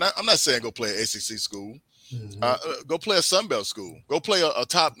 And I'm not saying go play an SEC school. Mm-hmm. Go play a Sunbelt school. Go play a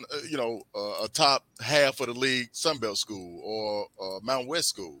top, a top half of the league Sunbelt school or a Mountain West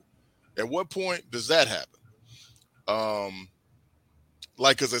school. At what point does that happen?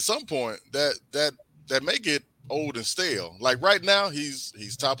 Because at some point that may get old and stale. Like right now,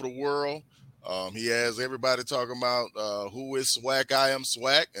 he's top of the world. He has everybody talking about who is SWAC. I am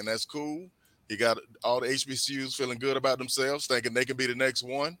SWAC, and that's cool. He got all the HBCUs feeling good about themselves, thinking they can be the next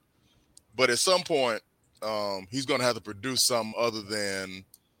one. But at some point, he's going to have to produce something other than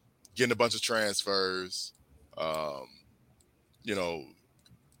getting a bunch of transfers,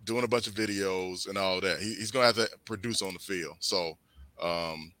 doing a bunch of videos and all that. He's going to have to produce on the field. So,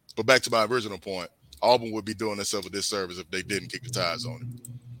 but back to my original point, Auburn would be doing themselves a disservice if they didn't kick the tires on him.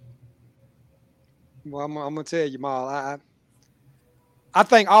 Well, I'm going to tell you, Mal, I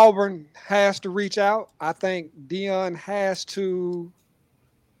think Auburn has to reach out. I think Deion has to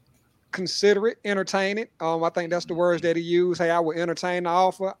consider it, entertain it. I think that's the words that he used. Hey, I will entertain the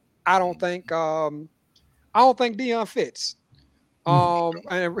offer. I don't think Deion fits.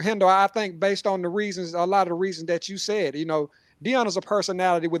 And Hendo, I think based on the reasons, a lot of the reasons that you said, Deion is a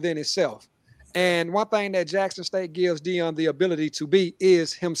personality within itself. And one thing that Jackson State gives Deion the ability to be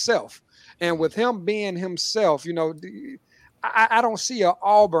is himself. And with him being himself, I don't see a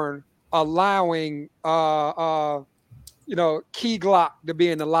Auburn allowing Key Glock to be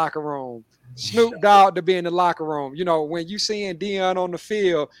in the locker room, Snoop Dogg to be in the locker room. When you seeing Deion on the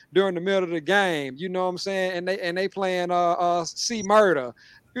field during the middle of the game, you know what I'm saying, and they playing C Murder,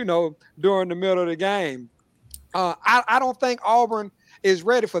 during the middle of the game. I don't think Auburn is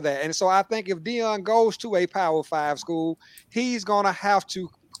ready for that. And so I think if Deion goes to a Power 5 school, he's going to have to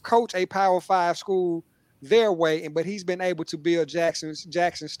coach a Power 5 school their way, but he's been able to build Jackson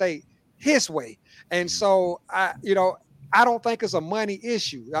State his way. And so I don't think it's a money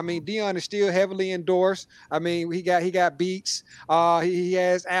issue. I mean, Deion is still heavily endorsed. I mean, he got Beats. He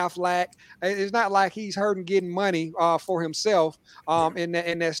has Aflac. It's not like he's hurting getting money for himself in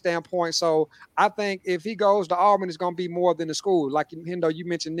that standpoint. So I think if he goes to Auburn, it's going to be more than the school. Like Hendo, you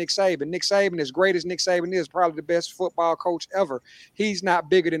mentioned Nick Saban. Nick Saban, as great as Nick Saban is, probably the best football coach ever. He's not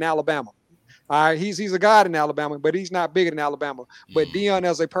bigger than Alabama. All right, he's a god in Alabama, but he's not bigger than Alabama. But Deion,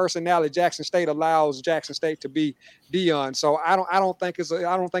 as a personality, Jackson State allows Jackson State to be Deion. So I don't think it's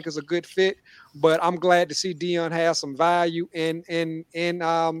a good fit. But I'm glad to see Deion have some value in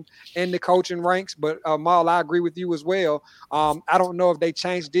the coaching ranks. But Maul, I agree with you as well. I don't know if they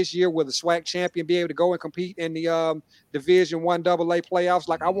changed this year will the SWAC champion be able to go and compete in the Division I AA playoffs.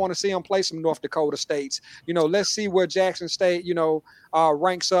 Like I want to see them play some North Dakota states. Let's see where Jackson State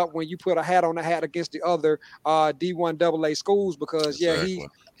ranks up when you put a hat on the hat against the other D1 AA schools, because Exactly.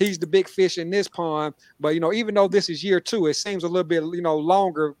 he's the big fish in this pond. But even though this is year 2, it seems a little bit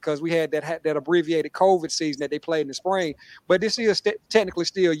longer because we had that abbreviated COVID season that they played in the spring. But this is technically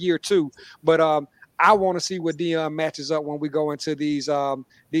still year 2. But I want to see what Deion matches up when we go into these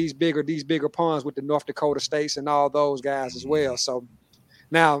bigger ponds with the North Dakota states and all those guys as well. So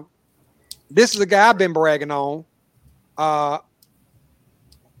now this is a guy I've been bragging on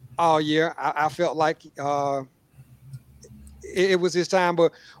all year. I felt like it was his time.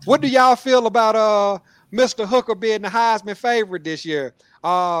 But what do y'all feel about Mr. Hooker being the Heisman favorite this year?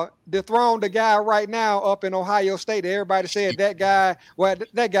 Dethroned the guy right now up in Ohio State. Everybody said that guy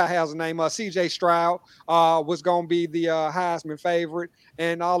has a name. CJ Stroud was going to be the Heisman favorite.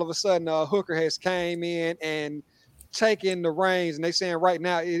 And all of a sudden, Hooker has came in and taken the reins. And they saying right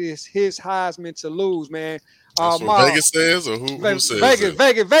now it is his Heisman to lose, man. That's what Vegas says, or who says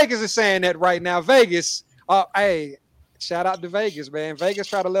that? Vegas is saying that right now. Vegas, hey, shout out to Vegas, man. Vegas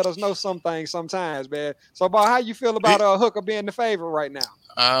try to let us know some things sometimes, man. So, Bob, how you feel about Hooker being the favorite right now?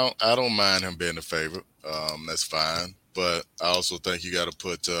 I don't mind him being the favorite. That's fine. But I also think you got to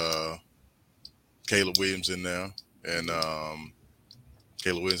put Caleb Williams in there. And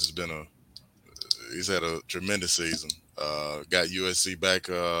Caleb Williams he's had a tremendous season. Got USC back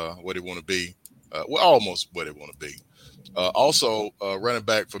where they want to be. Almost where they want to be. Also, running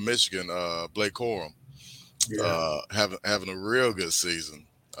back for Michigan, Blake Corum, having a real good season.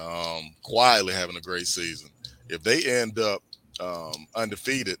 Quietly having a great season. If they end up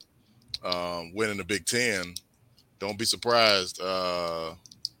undefeated, winning the Big Ten, don't be surprised. I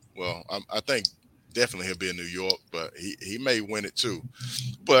think definitely he'll be in New York, but he may win it too.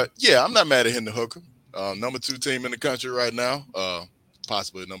 But yeah, I'm not mad at him, the Hooker. Number 2 team in the country right now.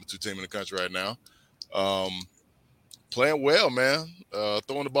 Possibly number 2 team in the country right now. Playing well, man.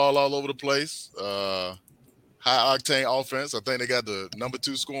 Throwing the ball all over the place. High octane offense. I think they got the number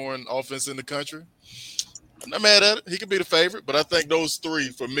 2 scoring offense in the country. I'm not mad at it. He could be the favorite, but I think those 3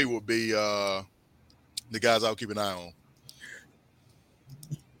 for me would be the guys I'll keep an eye on.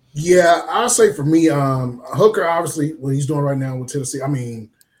 Yeah, I'll say for me, Hooker, obviously, what he's doing right now with Tennessee. I mean,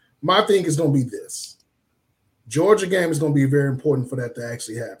 my thing is going to be this. Georgia game is going to be very important for that to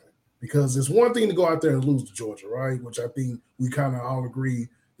actually happen, because it's one thing to go out there and lose to Georgia, right? Which I think we kind of all agree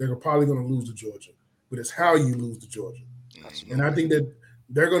they're probably going to lose to Georgia, but it's how you lose to Georgia. Absolutely. And I think that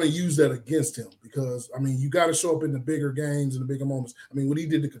they're going to use that against him, because, I mean, you got to show up in the bigger games and the bigger moments. I mean, what he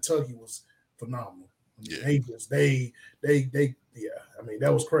did to Kentucky was phenomenal. I mean, I mean,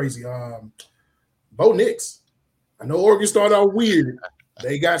 that was crazy. Bo Nix, I know Oregon started out weird.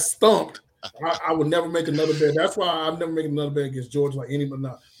 They got stumped. I would never make another bet. That's why I'm never making another bet against Georgia like anybody.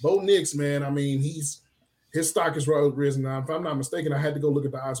 Not Bo Nix, man. I mean, his stock is risen now. If I'm not mistaken, I had to go look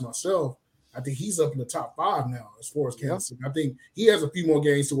at the odds myself. I think he's up in the top 5 now as far as Kansas City. I think he has a few more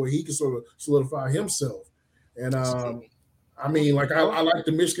games to where he can sort of solidify himself. And I mean, like I like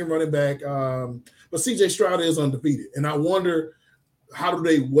the Michigan running back, but CJ Stroud is undefeated, and I wonder how do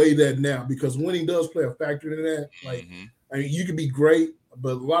they weigh that now, because winning does play a factor in that. Like I mean, you can be great,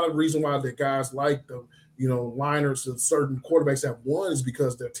 but a lot of the reason why the guys like the liners of certain quarterbacks that won is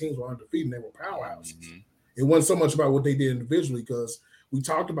because their teams were undefeated and they were powerhouses. Mm-hmm. It wasn't so much about what they did individually, because we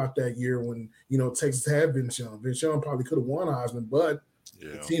talked about that year when Texas had Vince Young. Vince Young probably could have won Heisman, but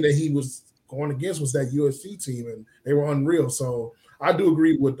the team that he was going against was that USC team, and they were unreal. So I do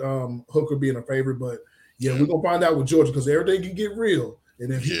agree with Hooker being a favorite, but we're gonna find out with Georgia, because everything can get real.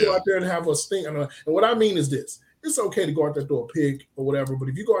 And if you go out there and have a stink, and what I mean is this: it's okay to go out there and throw a pick or whatever, but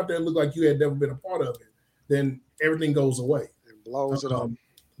if you go out there and look like you had never been a part of it, then everything goes away. It blows it up.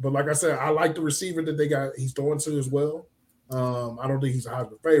 But like I said, I like the receiver that they got. He's throwing to as well. I don't think he's a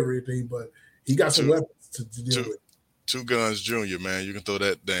Heisman favorite thing, but he got some weapons to deal with. Two Guns Jr., man. You can throw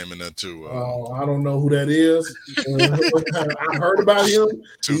that name in there too. I don't know who that is. I heard about him.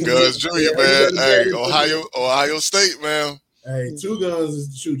 Two Guns Jr., man. Hey, Ohio State, man. Hey, Two Guns is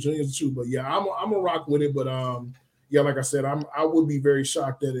the truth. Junior's the truth. But I'm a rock with it. But like I said, I would be very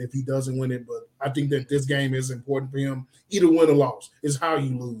shocked that if he doesn't win it. But I think that this game is important for him. Either win or loss. It's how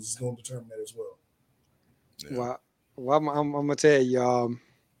you lose is going to determine that as well. Yeah. Well, I'm gonna tell you,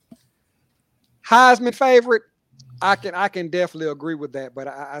 Heisman favorite. I can definitely agree with that, but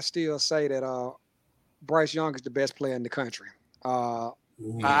I still say that Bryce Young is the best player in the country.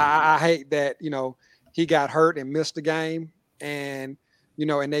 I hate that he got hurt and missed the game, and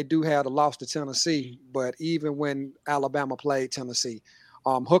and they do have the loss to Tennessee. But even when Alabama played Tennessee,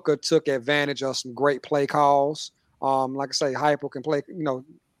 Hooker took advantage of some great play calls. Like I say, Hyper can play.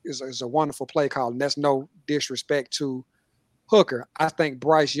 Is a wonderful play call, and that's no disrespect to Hooker. I think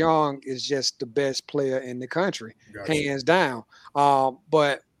Bryce Young is just the best player in the country, hands down.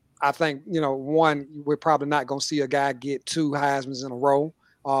 But I think, one, we're probably not going to see a guy get 2 Heismans in a row.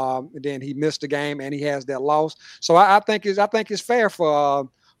 Then he missed the game and he has that loss. So I think it's fair for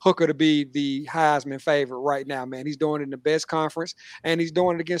Hooker to be the Heisman favorite right now, man. He's doing it in the best conference and he's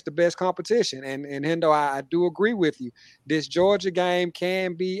doing it against the best competition. And Hendo, I do agree with you. This Georgia game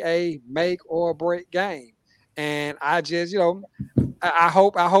can be a make or break game. And I just, I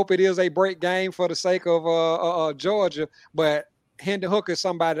hope it is a break game for the sake of Georgia. But Hendon Hooker is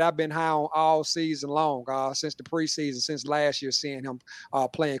somebody that I've been high on all season long, since the preseason, since last year, seeing him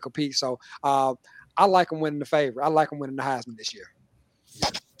play and compete. So I like him winning the favorite. I like him winning the Heisman this year.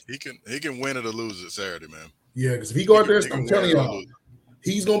 He can win it or lose it Saturday, man. Yeah, because if he go out there, I'm telling y'all,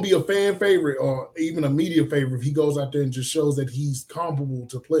 he's going to be a fan favorite or even a media favorite if he goes out there and just shows that he's comparable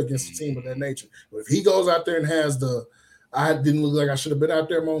to play against a team of that nature. But if he goes out there and has I didn't look like I should have been out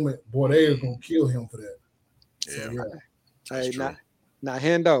there moment, boy, they are going to kill him for that. Yeah. So, hey, now,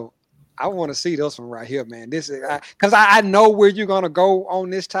 Hendo, I want to see this one right here, man. This is because I know where you're going to go on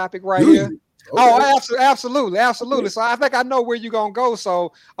this topic right here. Okay. Oh, absolutely. So I think I know where you're going to go.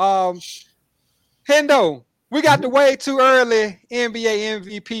 So, Hendo, we got the way too early NBA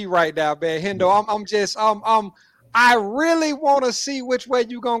MVP right now, man. Hendo, I really want to see which way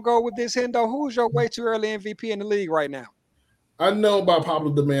you gonna go with this, Hendo. Who's your way too early MVP in the league right now? I know by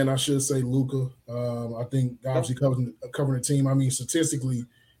popular demand, I should say Luka. I think obviously covering the team. I mean, statistically,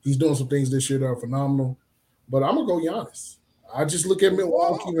 he's doing some things this year that are phenomenal. But I'm gonna go Giannis. I just look at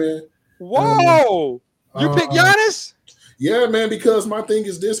Milwaukee, man. Whoa! You pick Giannis? Yeah, man. Because my thing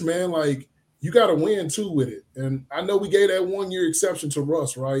is this, man. Like, you got to win too with it. And I know we gave that 1 year exception to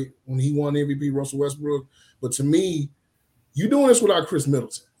Russ, right? When he won MVP, Russell Westbrook. But to me, you doing this without Chris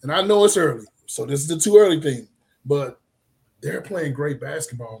Middleton. And I know it's early, so this is the too early thing. But they're playing great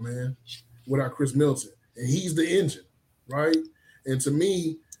basketball, man, without Chris Middleton. And he's the engine, right? And to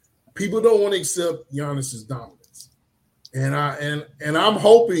me, people don't want to accept Giannis's dominance. And I'm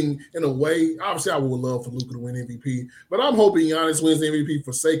hoping, in a way, obviously I would love for Luka to win MVP, but I'm hoping Giannis wins the MVP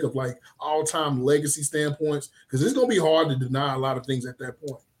for sake of like all-time legacy standpoints, because it's going to be hard to deny a lot of things at that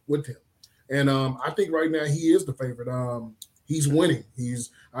point with him. And I think right now he is the favorite. He's winning. He's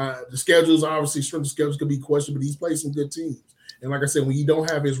the schedules, obviously, strength of schedules could be questioned, but he's played some good teams. And like I said, when you don't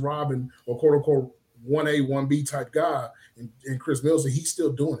have his Robin or quote-unquote 1A, 1B type guy and Chris Middleton, he's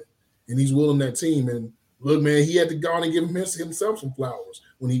still doing it. And he's willing that team. And look, man, he had to go on and give himself some flowers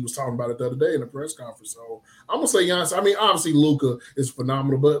when he was talking about it the other day in the press conference. So I'm going to say Giannis. I mean, obviously Luka is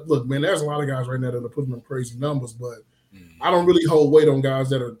phenomenal. But look, man, there's a lot of guys right now that are putting up crazy numbers. But I don't really hold weight on guys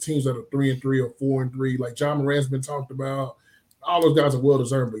that are teams that are 3-3 or 4-3. Like John Morant's been talked about. All those guys are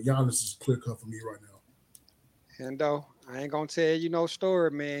well-deserved, but Giannis is clear-cut for me right now. Hendo, I ain't going to tell you no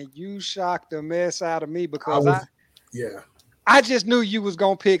story, man. You shocked the mess out of me because I just knew you was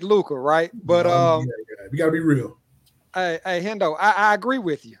going to pick Luka, right? But we got to be real. Hey, Hendo, I agree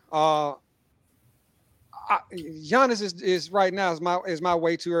with you. Giannis is right now is my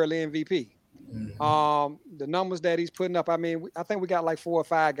way too early MVP. The numbers that he's putting up, I mean, I think we got like 4 or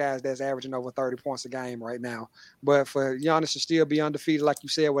 5 guys that's averaging over 30 points a game right now. But for Giannis to still be undefeated, like you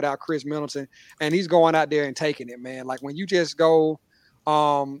said, without Chris Middleton, and he's going out there and taking it, man. Like when you just go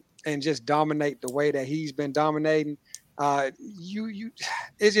and just dominate the way that he's been dominating,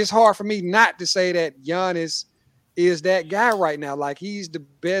 it's just hard for me not to say that Giannis is that guy right now. Like he's the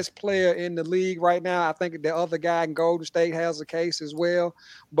best player in the league right now. I think the other guy in Golden State has a case as well.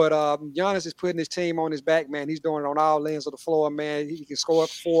 But Giannis is putting his team on his back, man. He's doing it on all ends of the floor, man. He can score up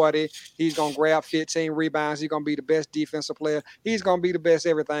 40. He's going to grab 15 rebounds. He's going to be the best defensive player. He's going to be the best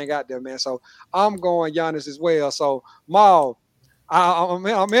everything out there, man. So I'm going Giannis as well. So, Maul,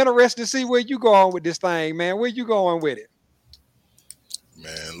 I'm interested to see where you going with this thing, man. Where you going with it?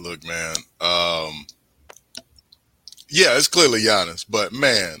 Man, look, man. Yeah, it's clearly Giannis, but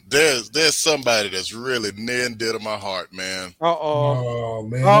man, there's somebody that's really near and dear to my heart, man. Oh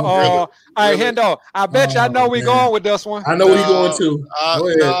man. All right, Hendo, I bet you I know we're going with this one. I know where you're going to. Go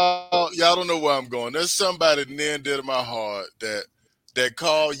ahead. No, y'all don't know where I'm going. There's somebody near and dear to my heart that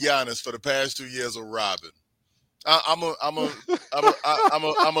called Giannis for the past 2 years a Robin. I'm a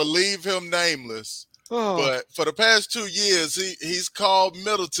leave him nameless, but for the past 2 years he's called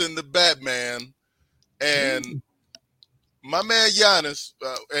Middleton the Batman, and my man Giannis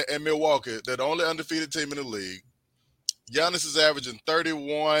in Milwaukee, they're the only undefeated team in the league. Giannis is averaging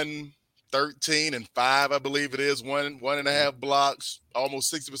 31, 13, and 5, I believe it is. 1.5 blocks,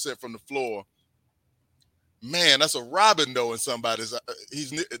 almost 60% from the floor. Man, that's a Robin though in somebody's.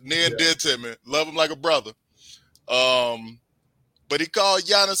 He's near and dear to me. Love him like a brother. But he called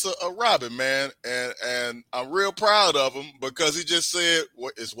Giannis a Robin, man, and I'm real proud of him because he just said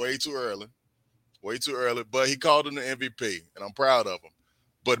it's way too early. Way too early, but he called him the MVP, and I'm proud of him.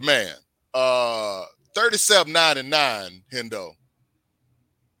 But man, 37-9-9, Hendo.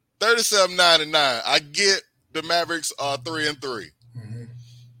 37-9-9. I get the Mavericks are 3-3.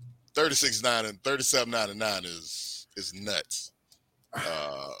 36-9 and 37-9 is nuts.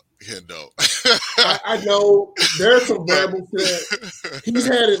 Hendo. I know there's some variables to that. He's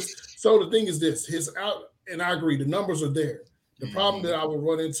had it. So the thing is this: his out, and I agree, the numbers are there. The problem that I would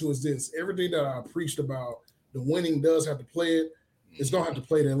run into is this. Everything that I preached about, the winning does have to play it. It's going to have to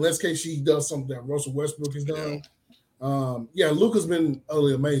play it. Unless KC does something that Russell Westbrook has done. Luka's been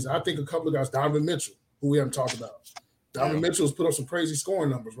utterly amazing. I think a couple of guys, Donovan Mitchell, who we haven't talked about. Donovan Mitchell has put up some crazy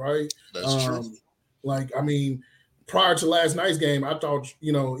scoring numbers, right? That's true. Prior to last night's game, I thought,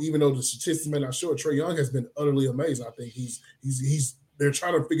 even though the statistics may not show it, Trae Young has been utterly amazing. I think they're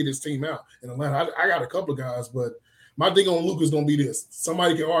trying to figure this team out. In Atlanta, I got a couple of guys, but my thing on Luka is going to be this.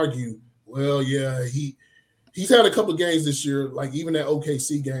 Somebody can argue, well, yeah, he's had a couple of games this year, like even that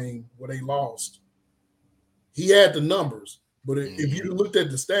OKC game where they lost. He had the numbers, but if you looked at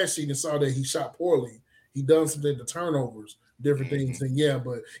the stat sheet and saw that he shot poorly, he done something, the turnovers, different things, then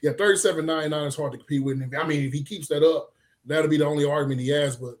 37-9 is hard to compete with. I mean, if he keeps that up, that'll be the only argument he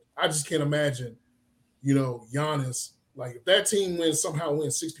has, but I just can't imagine, Giannis. Like if that team somehow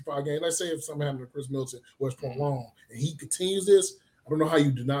wins 65 games, let's say if something happened to Chris Middleton, West Point Long, and he continues this, I don't know how you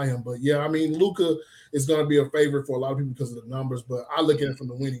deny him. But yeah, I mean, Luka is going to be a favorite for a lot of people because of the numbers, but I look at it from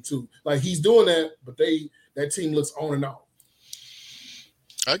the winning too. Like he's doing that, but that team looks on and off.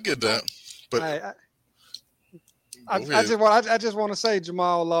 I get that, but I just want to say,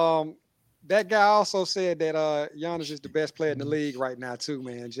 Jamal, that guy also said that Giannis is the best player in the league right now too,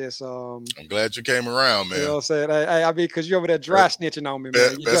 man. Just I'm glad you came around, man. You know what I'm saying? I mean, because you're over there dry snitching on me,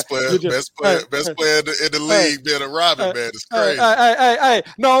 man. Best player in the league being a Robin, man. It's crazy. I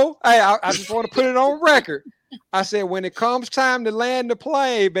just want to put it on record. I said when it comes time to land the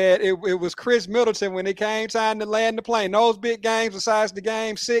plane, man, it was Chris Middleton when it came time to land the plane. Those big games, besides the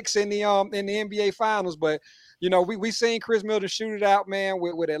game 6 in the NBA Finals, but. We seen Chris Middleton shoot it out, man,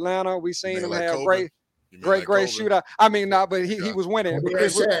 with Atlanta. We seen him have great shootout. I mean, but he was winning.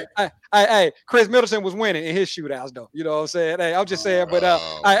 Chris Middleton was winning in his shootouts, though. You know what I'm saying? Hey, I'm just saying. But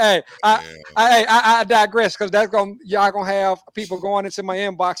I digress because y'all gonna have people going into my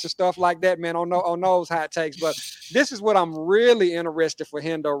inbox and stuff like that, man, on those hot takes. But this is what I'm really interested for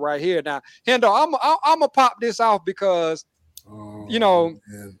Hendo right here. Now, Hendo, I'm gonna pop this off because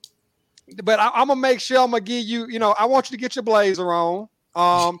man. But I'm gonna make sure I'm gonna give you. I want you to get your blazer on.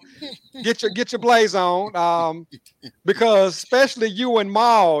 Get your blaze on. Because especially you and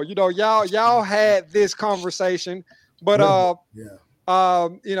Maul, y'all had this conversation. But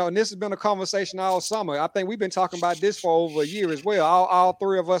and this has been a conversation all summer. I think we've been talking about this for over a year as well. All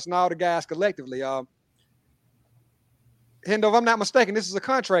three of us and all the guys collectively. Hendo, if I'm not mistaken, this is a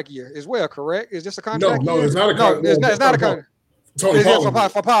contract year as well, correct? Is this a contract year? No, it's not a contract. It's not a contract. Tony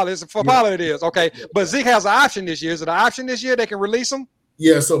Pollard. For Pollard it is. Okay. But Zeke has an option this year. Is it an option this year? They can release him?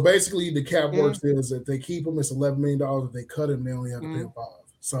 Yeah, so basically the cap works is if they keep him, it's $11 million. If they cut him, they only have to pay him $5 million.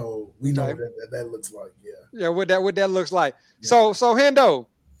 So we know what that looks like. Yeah, what that looks like. Yeah. So Hendo.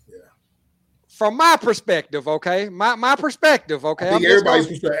 Yeah. From my perspective, okay, my perspective, okay. I think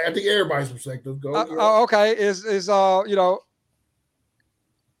everybody's perspective. Go. Okay, is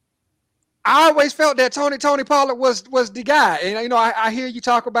I always felt that Tony Pollard was the guy, and I hear you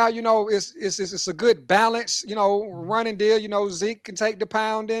talk about it's a good balance, running deal. Zeke can take the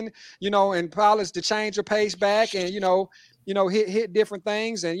pounding, and Pollard's to change the pace back, and hit different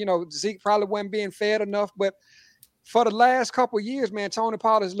things, and Zeke probably wasn't being fed enough, but for the last couple of years, man, Tony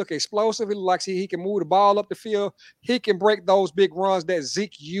Pollard's look explosive. He looks like he can move the ball up the field. He can break those big runs that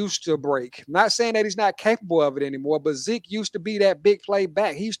Zeke used to break. Not saying that he's not capable of it anymore, but Zeke used to be that big play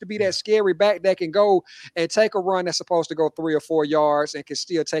back. He used to be that scary back that can go and take a run that's supposed to go 3 or 4 yards and can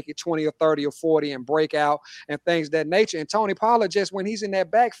still take it 20 or 30 or 40 and break out and things of that nature. And Tony Pollard, just when he's in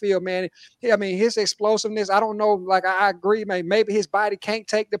that backfield, man, his explosiveness, I don't know, like I agree, man, maybe his body can't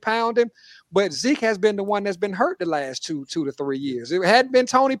take the pounding, but Zeke has been the one that's been hurt the last 2 to 3 years. It hadn't been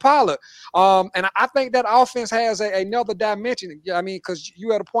Tony Pollard. And I think that offense has another dimension. I mean, because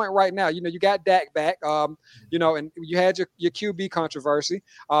you at a point right now, you got Dak back, and you had your QB controversy,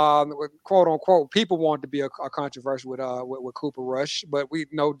 quote unquote. People wanted to be a controversy with Cooper Rush, but we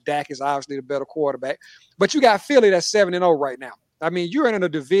know Dak is obviously the better quarterback. But you got Philly that's 7-0 right now. I mean, you're in a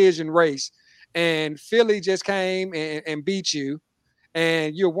division race, and Philly just came and beat you,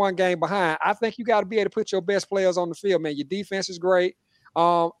 and you're 1 game behind. I think you got to be able to put your best players on the field, man. Your defense is great.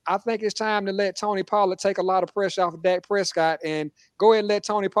 I think it's time to let Tony Pollard take a lot of pressure off of Dak Prescott and go ahead and let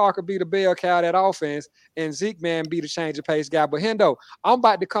Tony Parker be the bell cow of that offense and Zeke, man, be the change of pace guy. But Hendo, I'm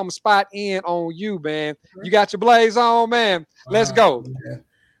about to come spot in on you, man. You got your blaze on, man. Let's go. Yeah.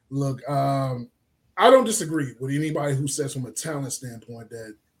 Look, I don't disagree with anybody who says from a talent standpoint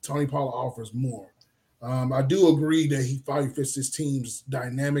that Tony Pollard offers more. I do agree that he probably fits his team's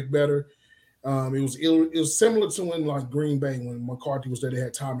dynamic better. It was similar to when like Green Bay, when McCarthy was there, they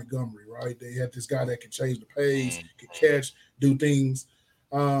had Ty Montgomery, right? They had this guy that could change the pace, could catch, do things.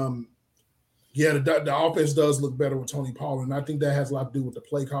 The offense does look better with Tony Pollard, and I think that has a lot to do with the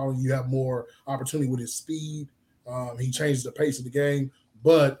play calling. You have more opportunity with his speed. He changes the pace of the game,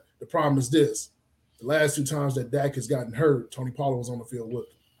 but the problem is this. The last 2 times that Dak has gotten hurt, Tony Pollard was on the field with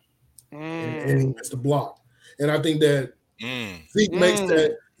him. And he missed the block. And I think that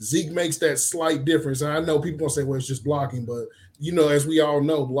Zeke makes that slight difference. And I know people gonna say, well, it's just blocking, but as we all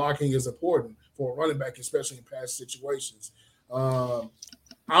know, blocking is important for a running back, especially in pass situations. I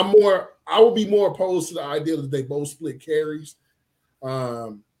would be more opposed to the idea that they both split carries.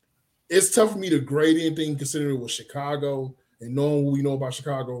 It's tough for me to grade anything considering it was Chicago and knowing what we know about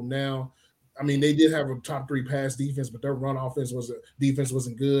Chicago now. I mean, they did have a top 3 pass defense, but their run defense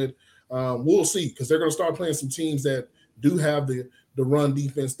wasn't good. We'll see, because they're going to start playing some teams that do have the run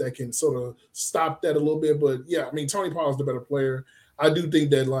defense that can sort of stop that a little bit. But, yeah, I mean, Tony Pollard's the better player. I do think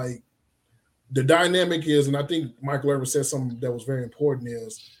that, like, the dynamic is, and I think Michael Irvin said something that was very important,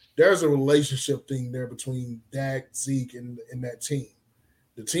 is there's a relationship thing there between Dak, Zeke, and that team.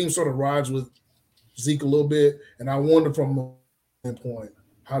 The team sort of rides with Zeke a little bit, and I wonder from a standpoint,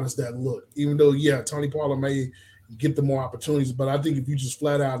 how does that look? Even though, yeah, Tony Pollard may get the more opportunities, but I think if you just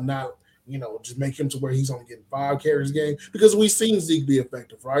flat out not, just make him to where he's only getting 5 carries a game, because we've seen Zeke be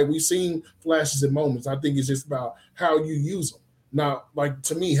effective, right? We've seen flashes and moments. I think it's just about how you use them. Now, like,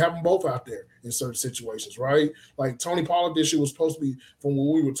 to me, have them both out there in certain situations, right? Like Tony Pollard this year was supposed to be, from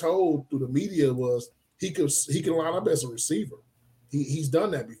what we were told through the media, was he can line up as a receiver. He's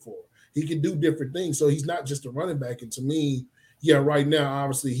done that before. He can do different things. So he's not just a running back. And to me, yeah, right now,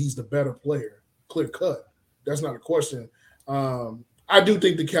 obviously, he's the better player, clear cut. That's not a question. I do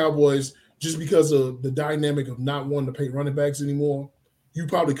think the Cowboys, just because of the dynamic of not wanting to pay running backs anymore, you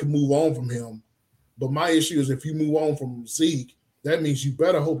probably could move on from him. But my issue is if you move on from Zeke, that means you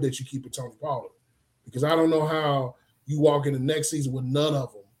better hope that you keep it Tony Pollard, because I don't know how you walk in the next season with none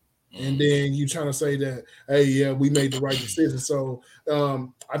of them. And then you trying to say that, hey, yeah, we made the right decision. So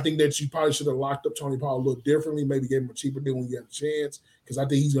I think that you probably should have locked up Tony Pollard a little differently, maybe gave him a cheaper deal when you had a chance, because I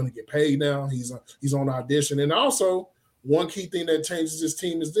think he's going to get paid now. He's on audition. And also, one key thing that changes this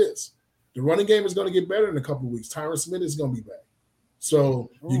team is this. The running game is going to get better in a couple of weeks. Tyron Smith is going to be back. So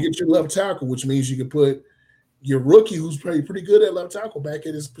you get your left tackle, which means you can put your rookie, who's pretty good at left tackle, back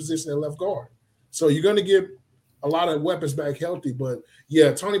at his position at left guard. So you're going to get a lot of weapons back healthy. But,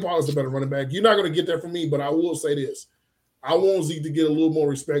 yeah, Tony Pollard's the better running back. You're not going to get that from me, but I will say this. I want Zeke to get a little more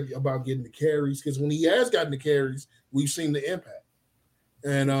respect about getting the carries, because when he has gotten the carries, we've seen the impact.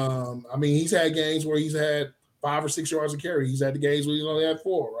 And I mean, he's had games where he's had 5 or 6 yards of carry. He's had the games where he's only had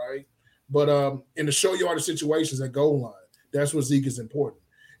 4, right? But in the show yardage situations at goal line, that's where Zeke is important.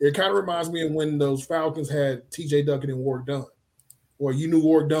 It kind of reminds me of when those Falcons had TJ Duckett and Warwick Dunn. Or you knew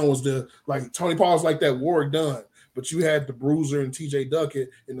Warwick Dunn was Tony Pollard's like that Warwick Dunn, but you had the bruiser and TJ Duckett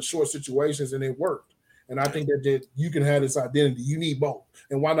in the short situations, and it worked. And I think that you can have this identity. You need both.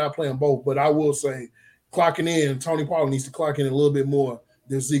 And why not play them both? But I will say, clocking in, Tony Pollard needs to clock in a little bit more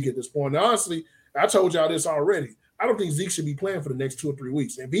than Zeke at this point. And honestly, I told y'all this already. I don't think Zeke should be playing for the next 2 or 3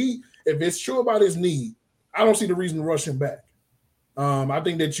 weeks. If it's true about his knee, I don't see the reason to rush him back. I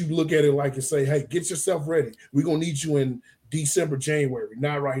think that you look at it like and say, hey, get yourself ready. We're going to need you in December, January,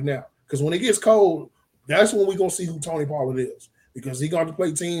 not right now. Because when it gets cold, that's when we're going to see who Tony Pollard is. Because he's going to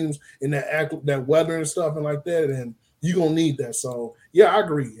play teams in that weather and stuff and like that, and you're going to need that. So, yeah, I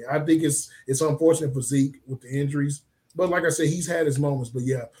agree. I think it's unfortunate for Zeke with the injuries. But like I said, he's had his moments. But,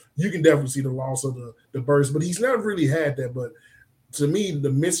 yeah, you can definitely see the loss of the burst. But he's never really had that. But to me, the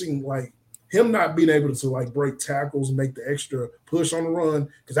missing, him not being able to break tackles and make the extra push on the run,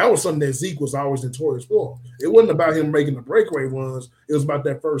 because that was something that Zeke was always notorious for. It wasn't about him making the breakaway runs. It was about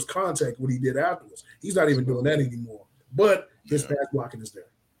that first contact, what he did afterwards. He's not even doing that anymore. But his pass blocking is there.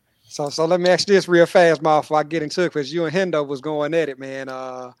 So let me ask you this real fast, Mark, before I get into it, because you and Hendo was going at it, man,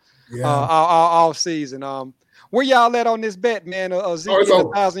 all season. Where y'all at on this bet, man? Zeke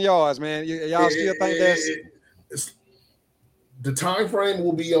 1,000 yards, man. Y'all still think that's the time frame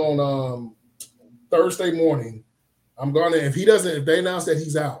will be on Thursday morning. If they announce that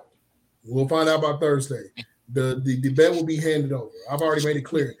he's out, we'll find out about Thursday. The bet will be handed over. I've already made it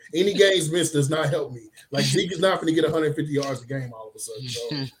clear. Any games missed does not help me. Zeke is not going to get 150 yards a game all of a sudden. So,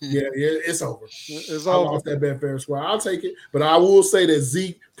 yeah, it's over. I lost that bet fair and square. I'll take it. But I will say that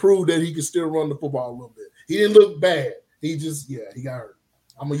Zeke proved that he can still run the football a little bit. He didn't look bad. He got hurt.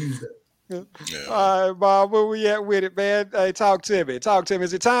 I'm going to use that. Yeah. All right, Bob, where we at with it, man? Hey, talk to me.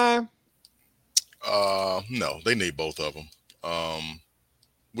 Is it time? No, they need both of them.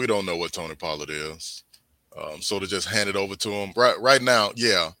 We don't know what Tony Pollard is. So to just hand it over to him right now,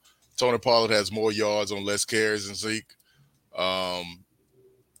 yeah, Tony Pollard has more yards on less carries than Zeke. I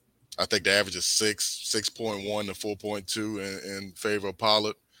think the average is 6.1 to 4.2 in favor of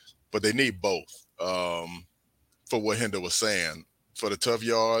Pollard, but they need both. For what Hendo was saying, for the tough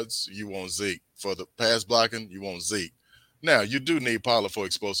yards, you want Zeke. For the pass blocking, you want Zeke. Now, you do need Pollard for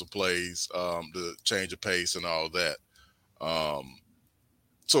explosive plays, the change of pace and all that.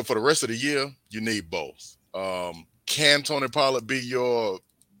 So for the rest of the year, you need both. Can Tony Pollard be your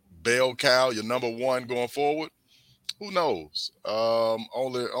bell cow, your number one going forward? Who knows?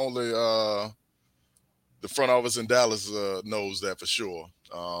 Only the front office in Dallas knows that for sure.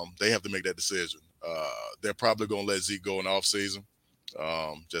 They have to make that decision. They're probably going to let Zeke go in the offseason.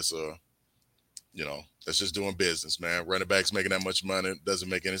 That's just doing business, man. Running backs making that much money doesn't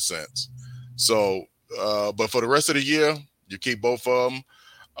make any sense. So, but for the rest of the year, you keep both of them.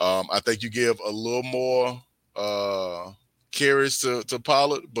 I think you give a little more carries to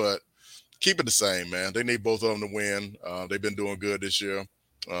Pollard, but keep it the same, man. They need both of them to win. They've been doing good this year.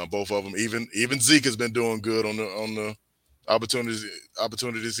 Both of them, even Zeke has been doing good on the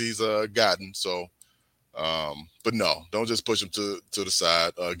opportunities he's gotten. So, but no, don't just push him to the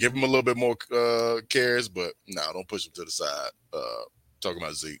side. Give him a little bit more carries, but no, don't push him to the side. Talking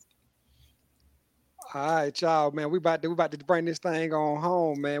about Zeke. All right, y'all, man. We about to bring this thing on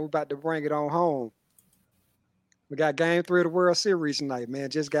home, man. We about to bring it on home. We got Game 3 of the World Series tonight, man.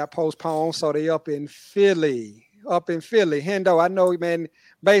 Just got postponed, so they up in Philly. Hendo, I know, man,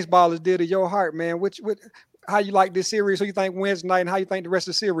 baseball is dear to your heart, man. How you like this series? Who you think wins tonight, and how you think the rest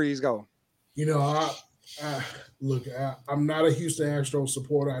of the series go? I'm not a Houston Astros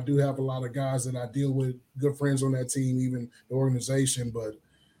supporter. I do have a lot of guys that I deal with, good friends on that team, even the organization. But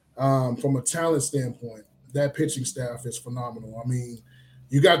from a talent standpoint, that pitching staff is phenomenal. I mean,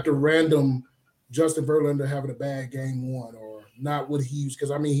 you got the random Justin Verlander having a bad game one or not what he used, because,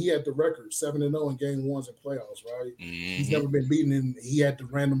 I mean, he had the record 7-0 in game ones in playoffs, right? Mm-hmm. He's never been beaten, and he had the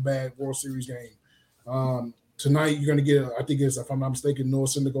random bad World Series game. Tonight, you're going to get, I think it's, if I'm not mistaken, Noah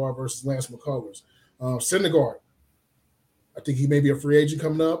Syndergaard versus Lance McCullers. Syndergaard, I think he may be a free agent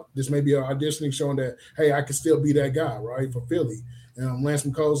coming up. This may be an auditioning showing that, hey, I can still be that guy, right, for Philly. And Lance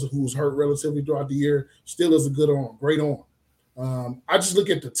McCullers, who was hurt relatively throughout the year, still is a good arm, great arm. I just look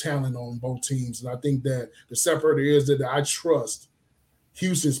at the talent on both teams, and I think that the separator is that I trust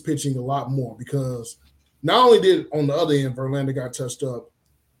Houston's pitching a lot more, because not only did, on the other end, Verlander got touched up,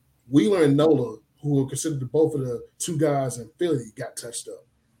 Wheeler and Nola, who are considered both of the two guys in Philly, got touched up.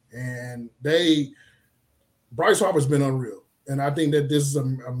 And Bryce Harper's been unreal. and I think that this is a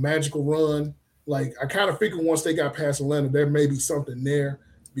magical run. Like I kind of figured once they got past Atlanta, there may be something there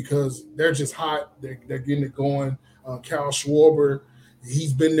because they're just hot. They're getting it going. Cal Schwarber,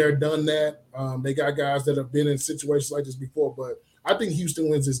 he's been there, done that. They got guys that have been in situations like this before, but I think Houston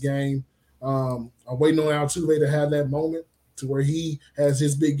wins this game. I'm waiting on Altuve to have that moment to where he has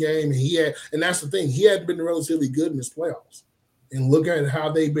his big game, and that's the thing, he hadn't been relatively good in his playoffs. And look at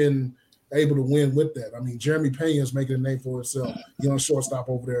how they've been able to win with that. I mean, Jeremy Pena is making a name for himself, young shortstop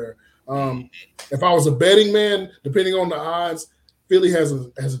over there. If I was a betting man, depending on the odds, Philly has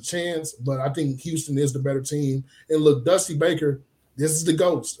a chance, but I think Houston is the better team. And look, Dusty Baker, this is the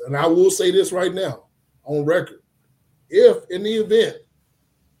ghost. And I will say this right now on record. If in the event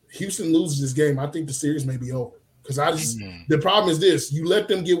Houston loses this game, I think the series may be over. Because the problem is this: you let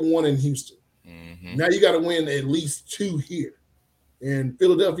them get one in Houston. Mm-hmm. Now you got to win at least two here. And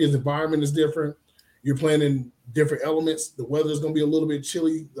Philadelphia's environment is different. You're playing in different elements. The weather is going to be a little bit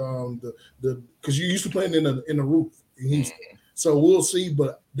chilly. Because you're used to playing in the roof in Houston. Mm-hmm. So we'll see.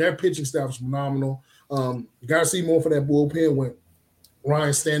 But their pitching staff is phenomenal. You got to see more for that bullpen with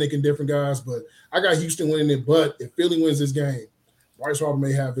Ryan Stanek and different guys. But I got Houston winning it. But if Philly wins this game, Bryce Harper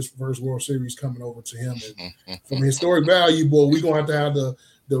may have his first World Series coming over to him. And from a historic value, boy, we're going to have the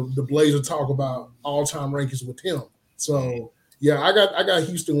Blazer talk about all-time rankings with him. So, yeah, I got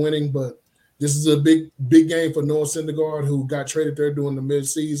Houston winning, but this is a big game for Noah Syndergaard, who got traded there during the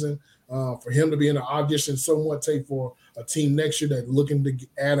midseason. For him to be in an audition somewhat tape for a team next year that's looking to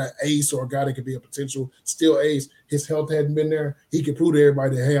add an ace or a guy that could be a potential still ace. His health hadn't been there. He could prove to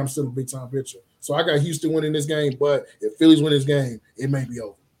everybody that, hey, I'm still a big-time pitcher. So I got Houston winning this game, but if Phillies win this game, it may be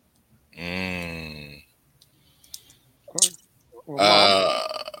over.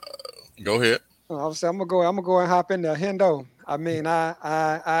 Go ahead. Obviously, I'm gonna go and hop in there. Hendo. I mean,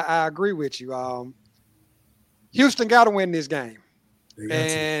 I agree with you. Houston got to win this game,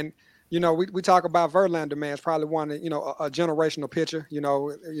 and you know we talk about Verlander, man. It's probably one of, a generational pitcher. You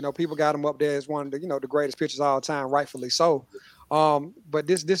know people got him up there as one of the greatest pitchers of all time, rightfully so. But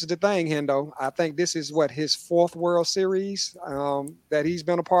this is the thing, Hendo. I think this is his fourth World Series that he's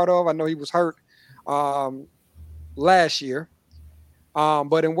been a part of. I know he was hurt last year.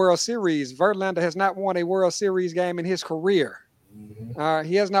 But in World Series, Verlander has not won a World Series game in his career. Mm-hmm.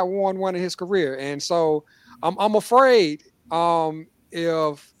 He has not won one in his career. And so I'm afraid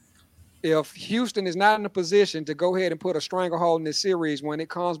if Houston is not in a position to go ahead and put a stranglehold in this series when it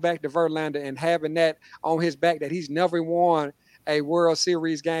comes back to Verlander and having that on his back that he's never won a World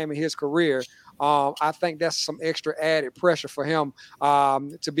Series game in his career, I think that's some extra added pressure for him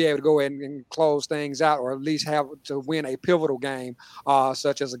to be able to go ahead and close things out, or at least have to win a pivotal game,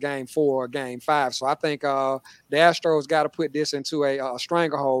 such as a Game 4 or Game 5. So I think the Astros got to put this into a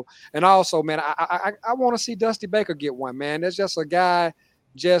stranglehold. And also, man, I want to see Dusty Baker get one, man. That's just a guy,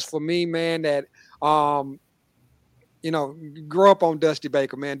 just for me, man, that grew up on Dusty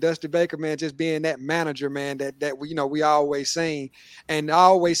Baker, man. Dusty Baker, man, just being that manager, man, that we always seen, and I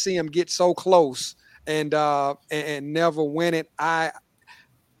always see him get so close and never win it.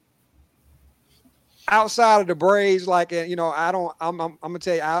 Outside of the Braves, I'm gonna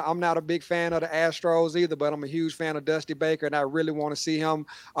tell you, I'm not a big fan of the Astros either, but I'm a huge fan of Dusty Baker, and I really want to see him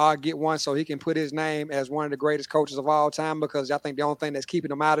get one so he can put his name as one of the greatest coaches of all time, because I think the only thing that's keeping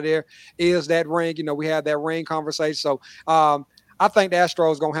him out of there is that ring. We had that ring conversation. So I think the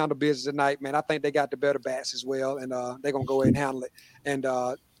Astros going to handle business tonight, man. I think they got the better bats as well, and they're going to go ahead and handle it and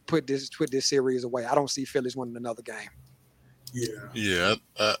put this series away. I don't see Phillies winning another game. Yeah,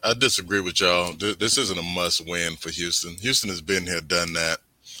 I disagree with y'all. This isn't a must-win for Houston. Houston has been here, done that.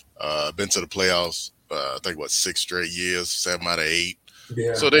 Been to the playoffs. I think 6 straight years, 7 out of 8.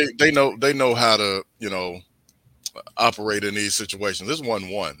 Yeah. So they know how to operate in these situations. This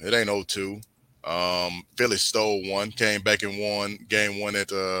 1-1. It ain't 0-2. Philly stole one, came back and won Game 1 at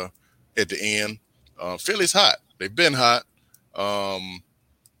the end. Philly's hot. They've been hot.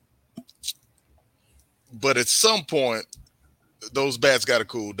 But at some point, those bats got to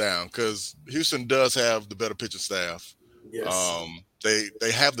cool down, because Houston does have the better pitching staff. Yes.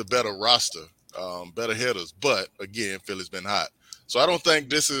 They have the better roster, better hitters. But again, Philly's been hot. So I don't think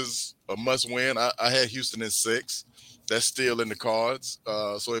this is a must-win. I had Houston in 6. That's still in the cards.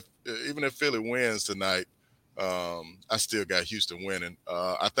 So even if Philly wins tonight, I still got Houston winning.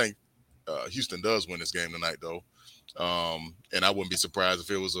 I think Houston does win this game tonight, though. And I wouldn't be surprised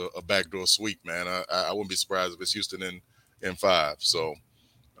if it was a backdoor sweep, man. I wouldn't be surprised if it's Houston in 5. So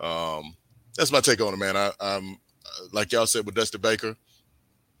that's my take on it, man. I'm like y'all said with Dusty Baker.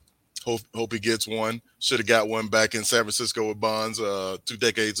 Hope he gets one. Should have got one back in San Francisco with Bonds 2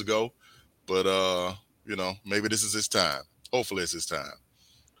 decades ago. But maybe this is his time. hopefully it's his time.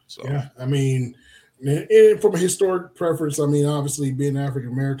 So yeah, I mean, and from a historic preference, I mean, obviously being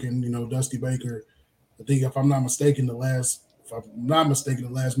African American, Dusty Baker. I think if I'm not mistaken, the last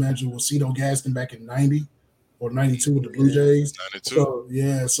manager was Cito Gaston back in '90 or '92 with the Blue Jays. 92. So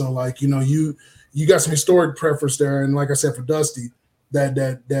yeah, so like you got some historic preference there, and like I said for Dusty,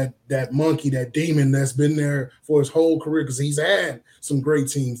 that monkey, that demon that's been there for his whole career because he's had some great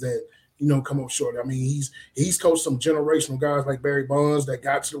teams that come up short. I mean, he's coached some generational guys like Barry Bonds that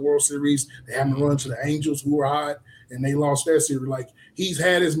got to the World Series. They haven't run to the Angels who were hot and they lost that series. Like he's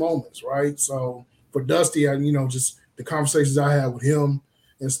had his moments, right? So for Dusty, just the conversations I had with him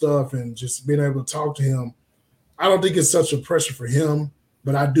and stuff, and just being able to talk to him, I don't think it's such a pressure for him,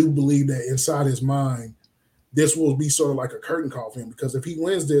 but I do believe that inside his mind, this will be sort of like a curtain call for him because if he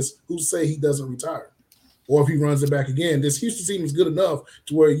wins this, who's to say he doesn't retire? Or if he runs it back again, this Houston team is good enough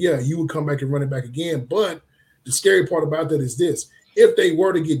to where, yeah, you would come back and run it back again. But the scary part about that is this. If they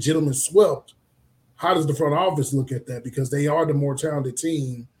were to get gentlemen swept, how does the front office look at that? Because they are the more talented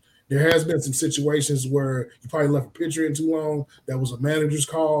team. There has been some situations where you probably left a pitcher in too long. That was a manager's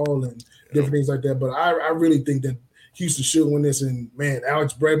call and different things like that. But I really think that Houston should win this. And, man,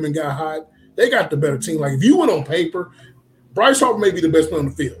 Alex Bregman got hot. They got the better team. Like, if you went on paper, Bryce Harper may be the best player on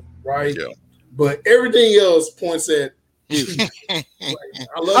the field, right? Yeah. But everything else points at Houston.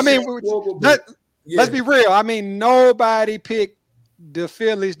 Let's be real. I mean, nobody picked the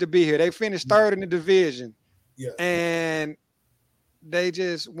Phillies to be here. They finished third in the division. Yeah. And they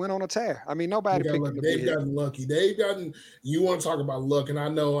just went on a tear. I mean, nobody picked them to be here. They've gotten lucky. You want to talk about luck, and I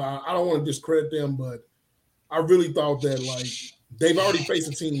know I don't want to discredit them, but I really thought that, like, they've already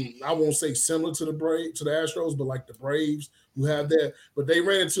faced a team, I won't say similar to the Astros, but like the Braves who have that. But they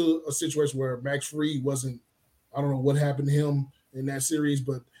ran into a situation where Max Fried wasn't, I don't know what happened to him in that series,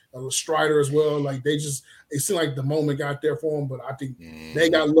 but Strider as well. Like it seemed like the moment got there for them, but I think they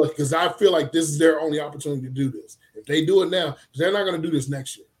got lucky because I feel like this is their only opportunity to do this. If they do it now, because they're not going to do this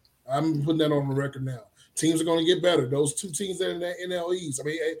next year. I'm putting that on the record now. Teams are going to get better. Those two teams that are in the NL East,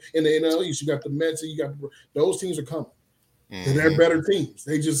 in the NL East, you got the Mets and those teams are coming. And they're better teams.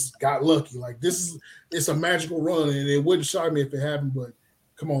 They just got lucky. Like it's a magical run, and it wouldn't shock me if it happened. But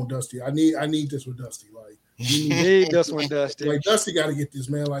come on, Dusty, I need this with Dusty. Like you need this one, Dusty. Like Dusty got to get this,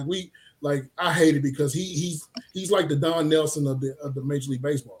 man. Like I hate it because he's like the Don Nelson of the Major League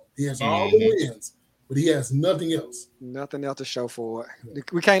Baseball. He has all the wins, but he has nothing else. Nothing else to show for it. Yeah.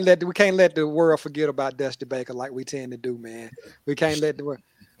 We can't let the world forget about Dusty Baker like we tend to do, man. We can't let the world.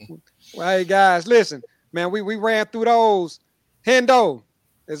 Well, hey guys, listen. Man, we ran through those. Hendo,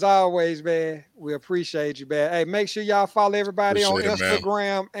 as always, man, we appreciate you, man. Hey, make sure y'all follow everybody on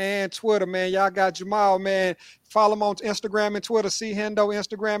Instagram and Twitter, man. Y'all got Jamal, man. Follow him on Instagram and Twitter. See Hendo,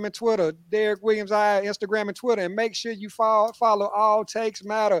 Instagram and Twitter. Derek Williams, Instagram and Twitter. And make sure you follow All Takes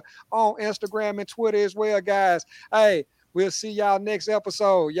Matter on Instagram and Twitter as well, guys. Hey, we'll see y'all next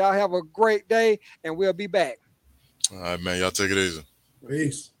episode. Y'all have a great day, and we'll be back. All right, man. Y'all take it easy.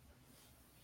 Peace.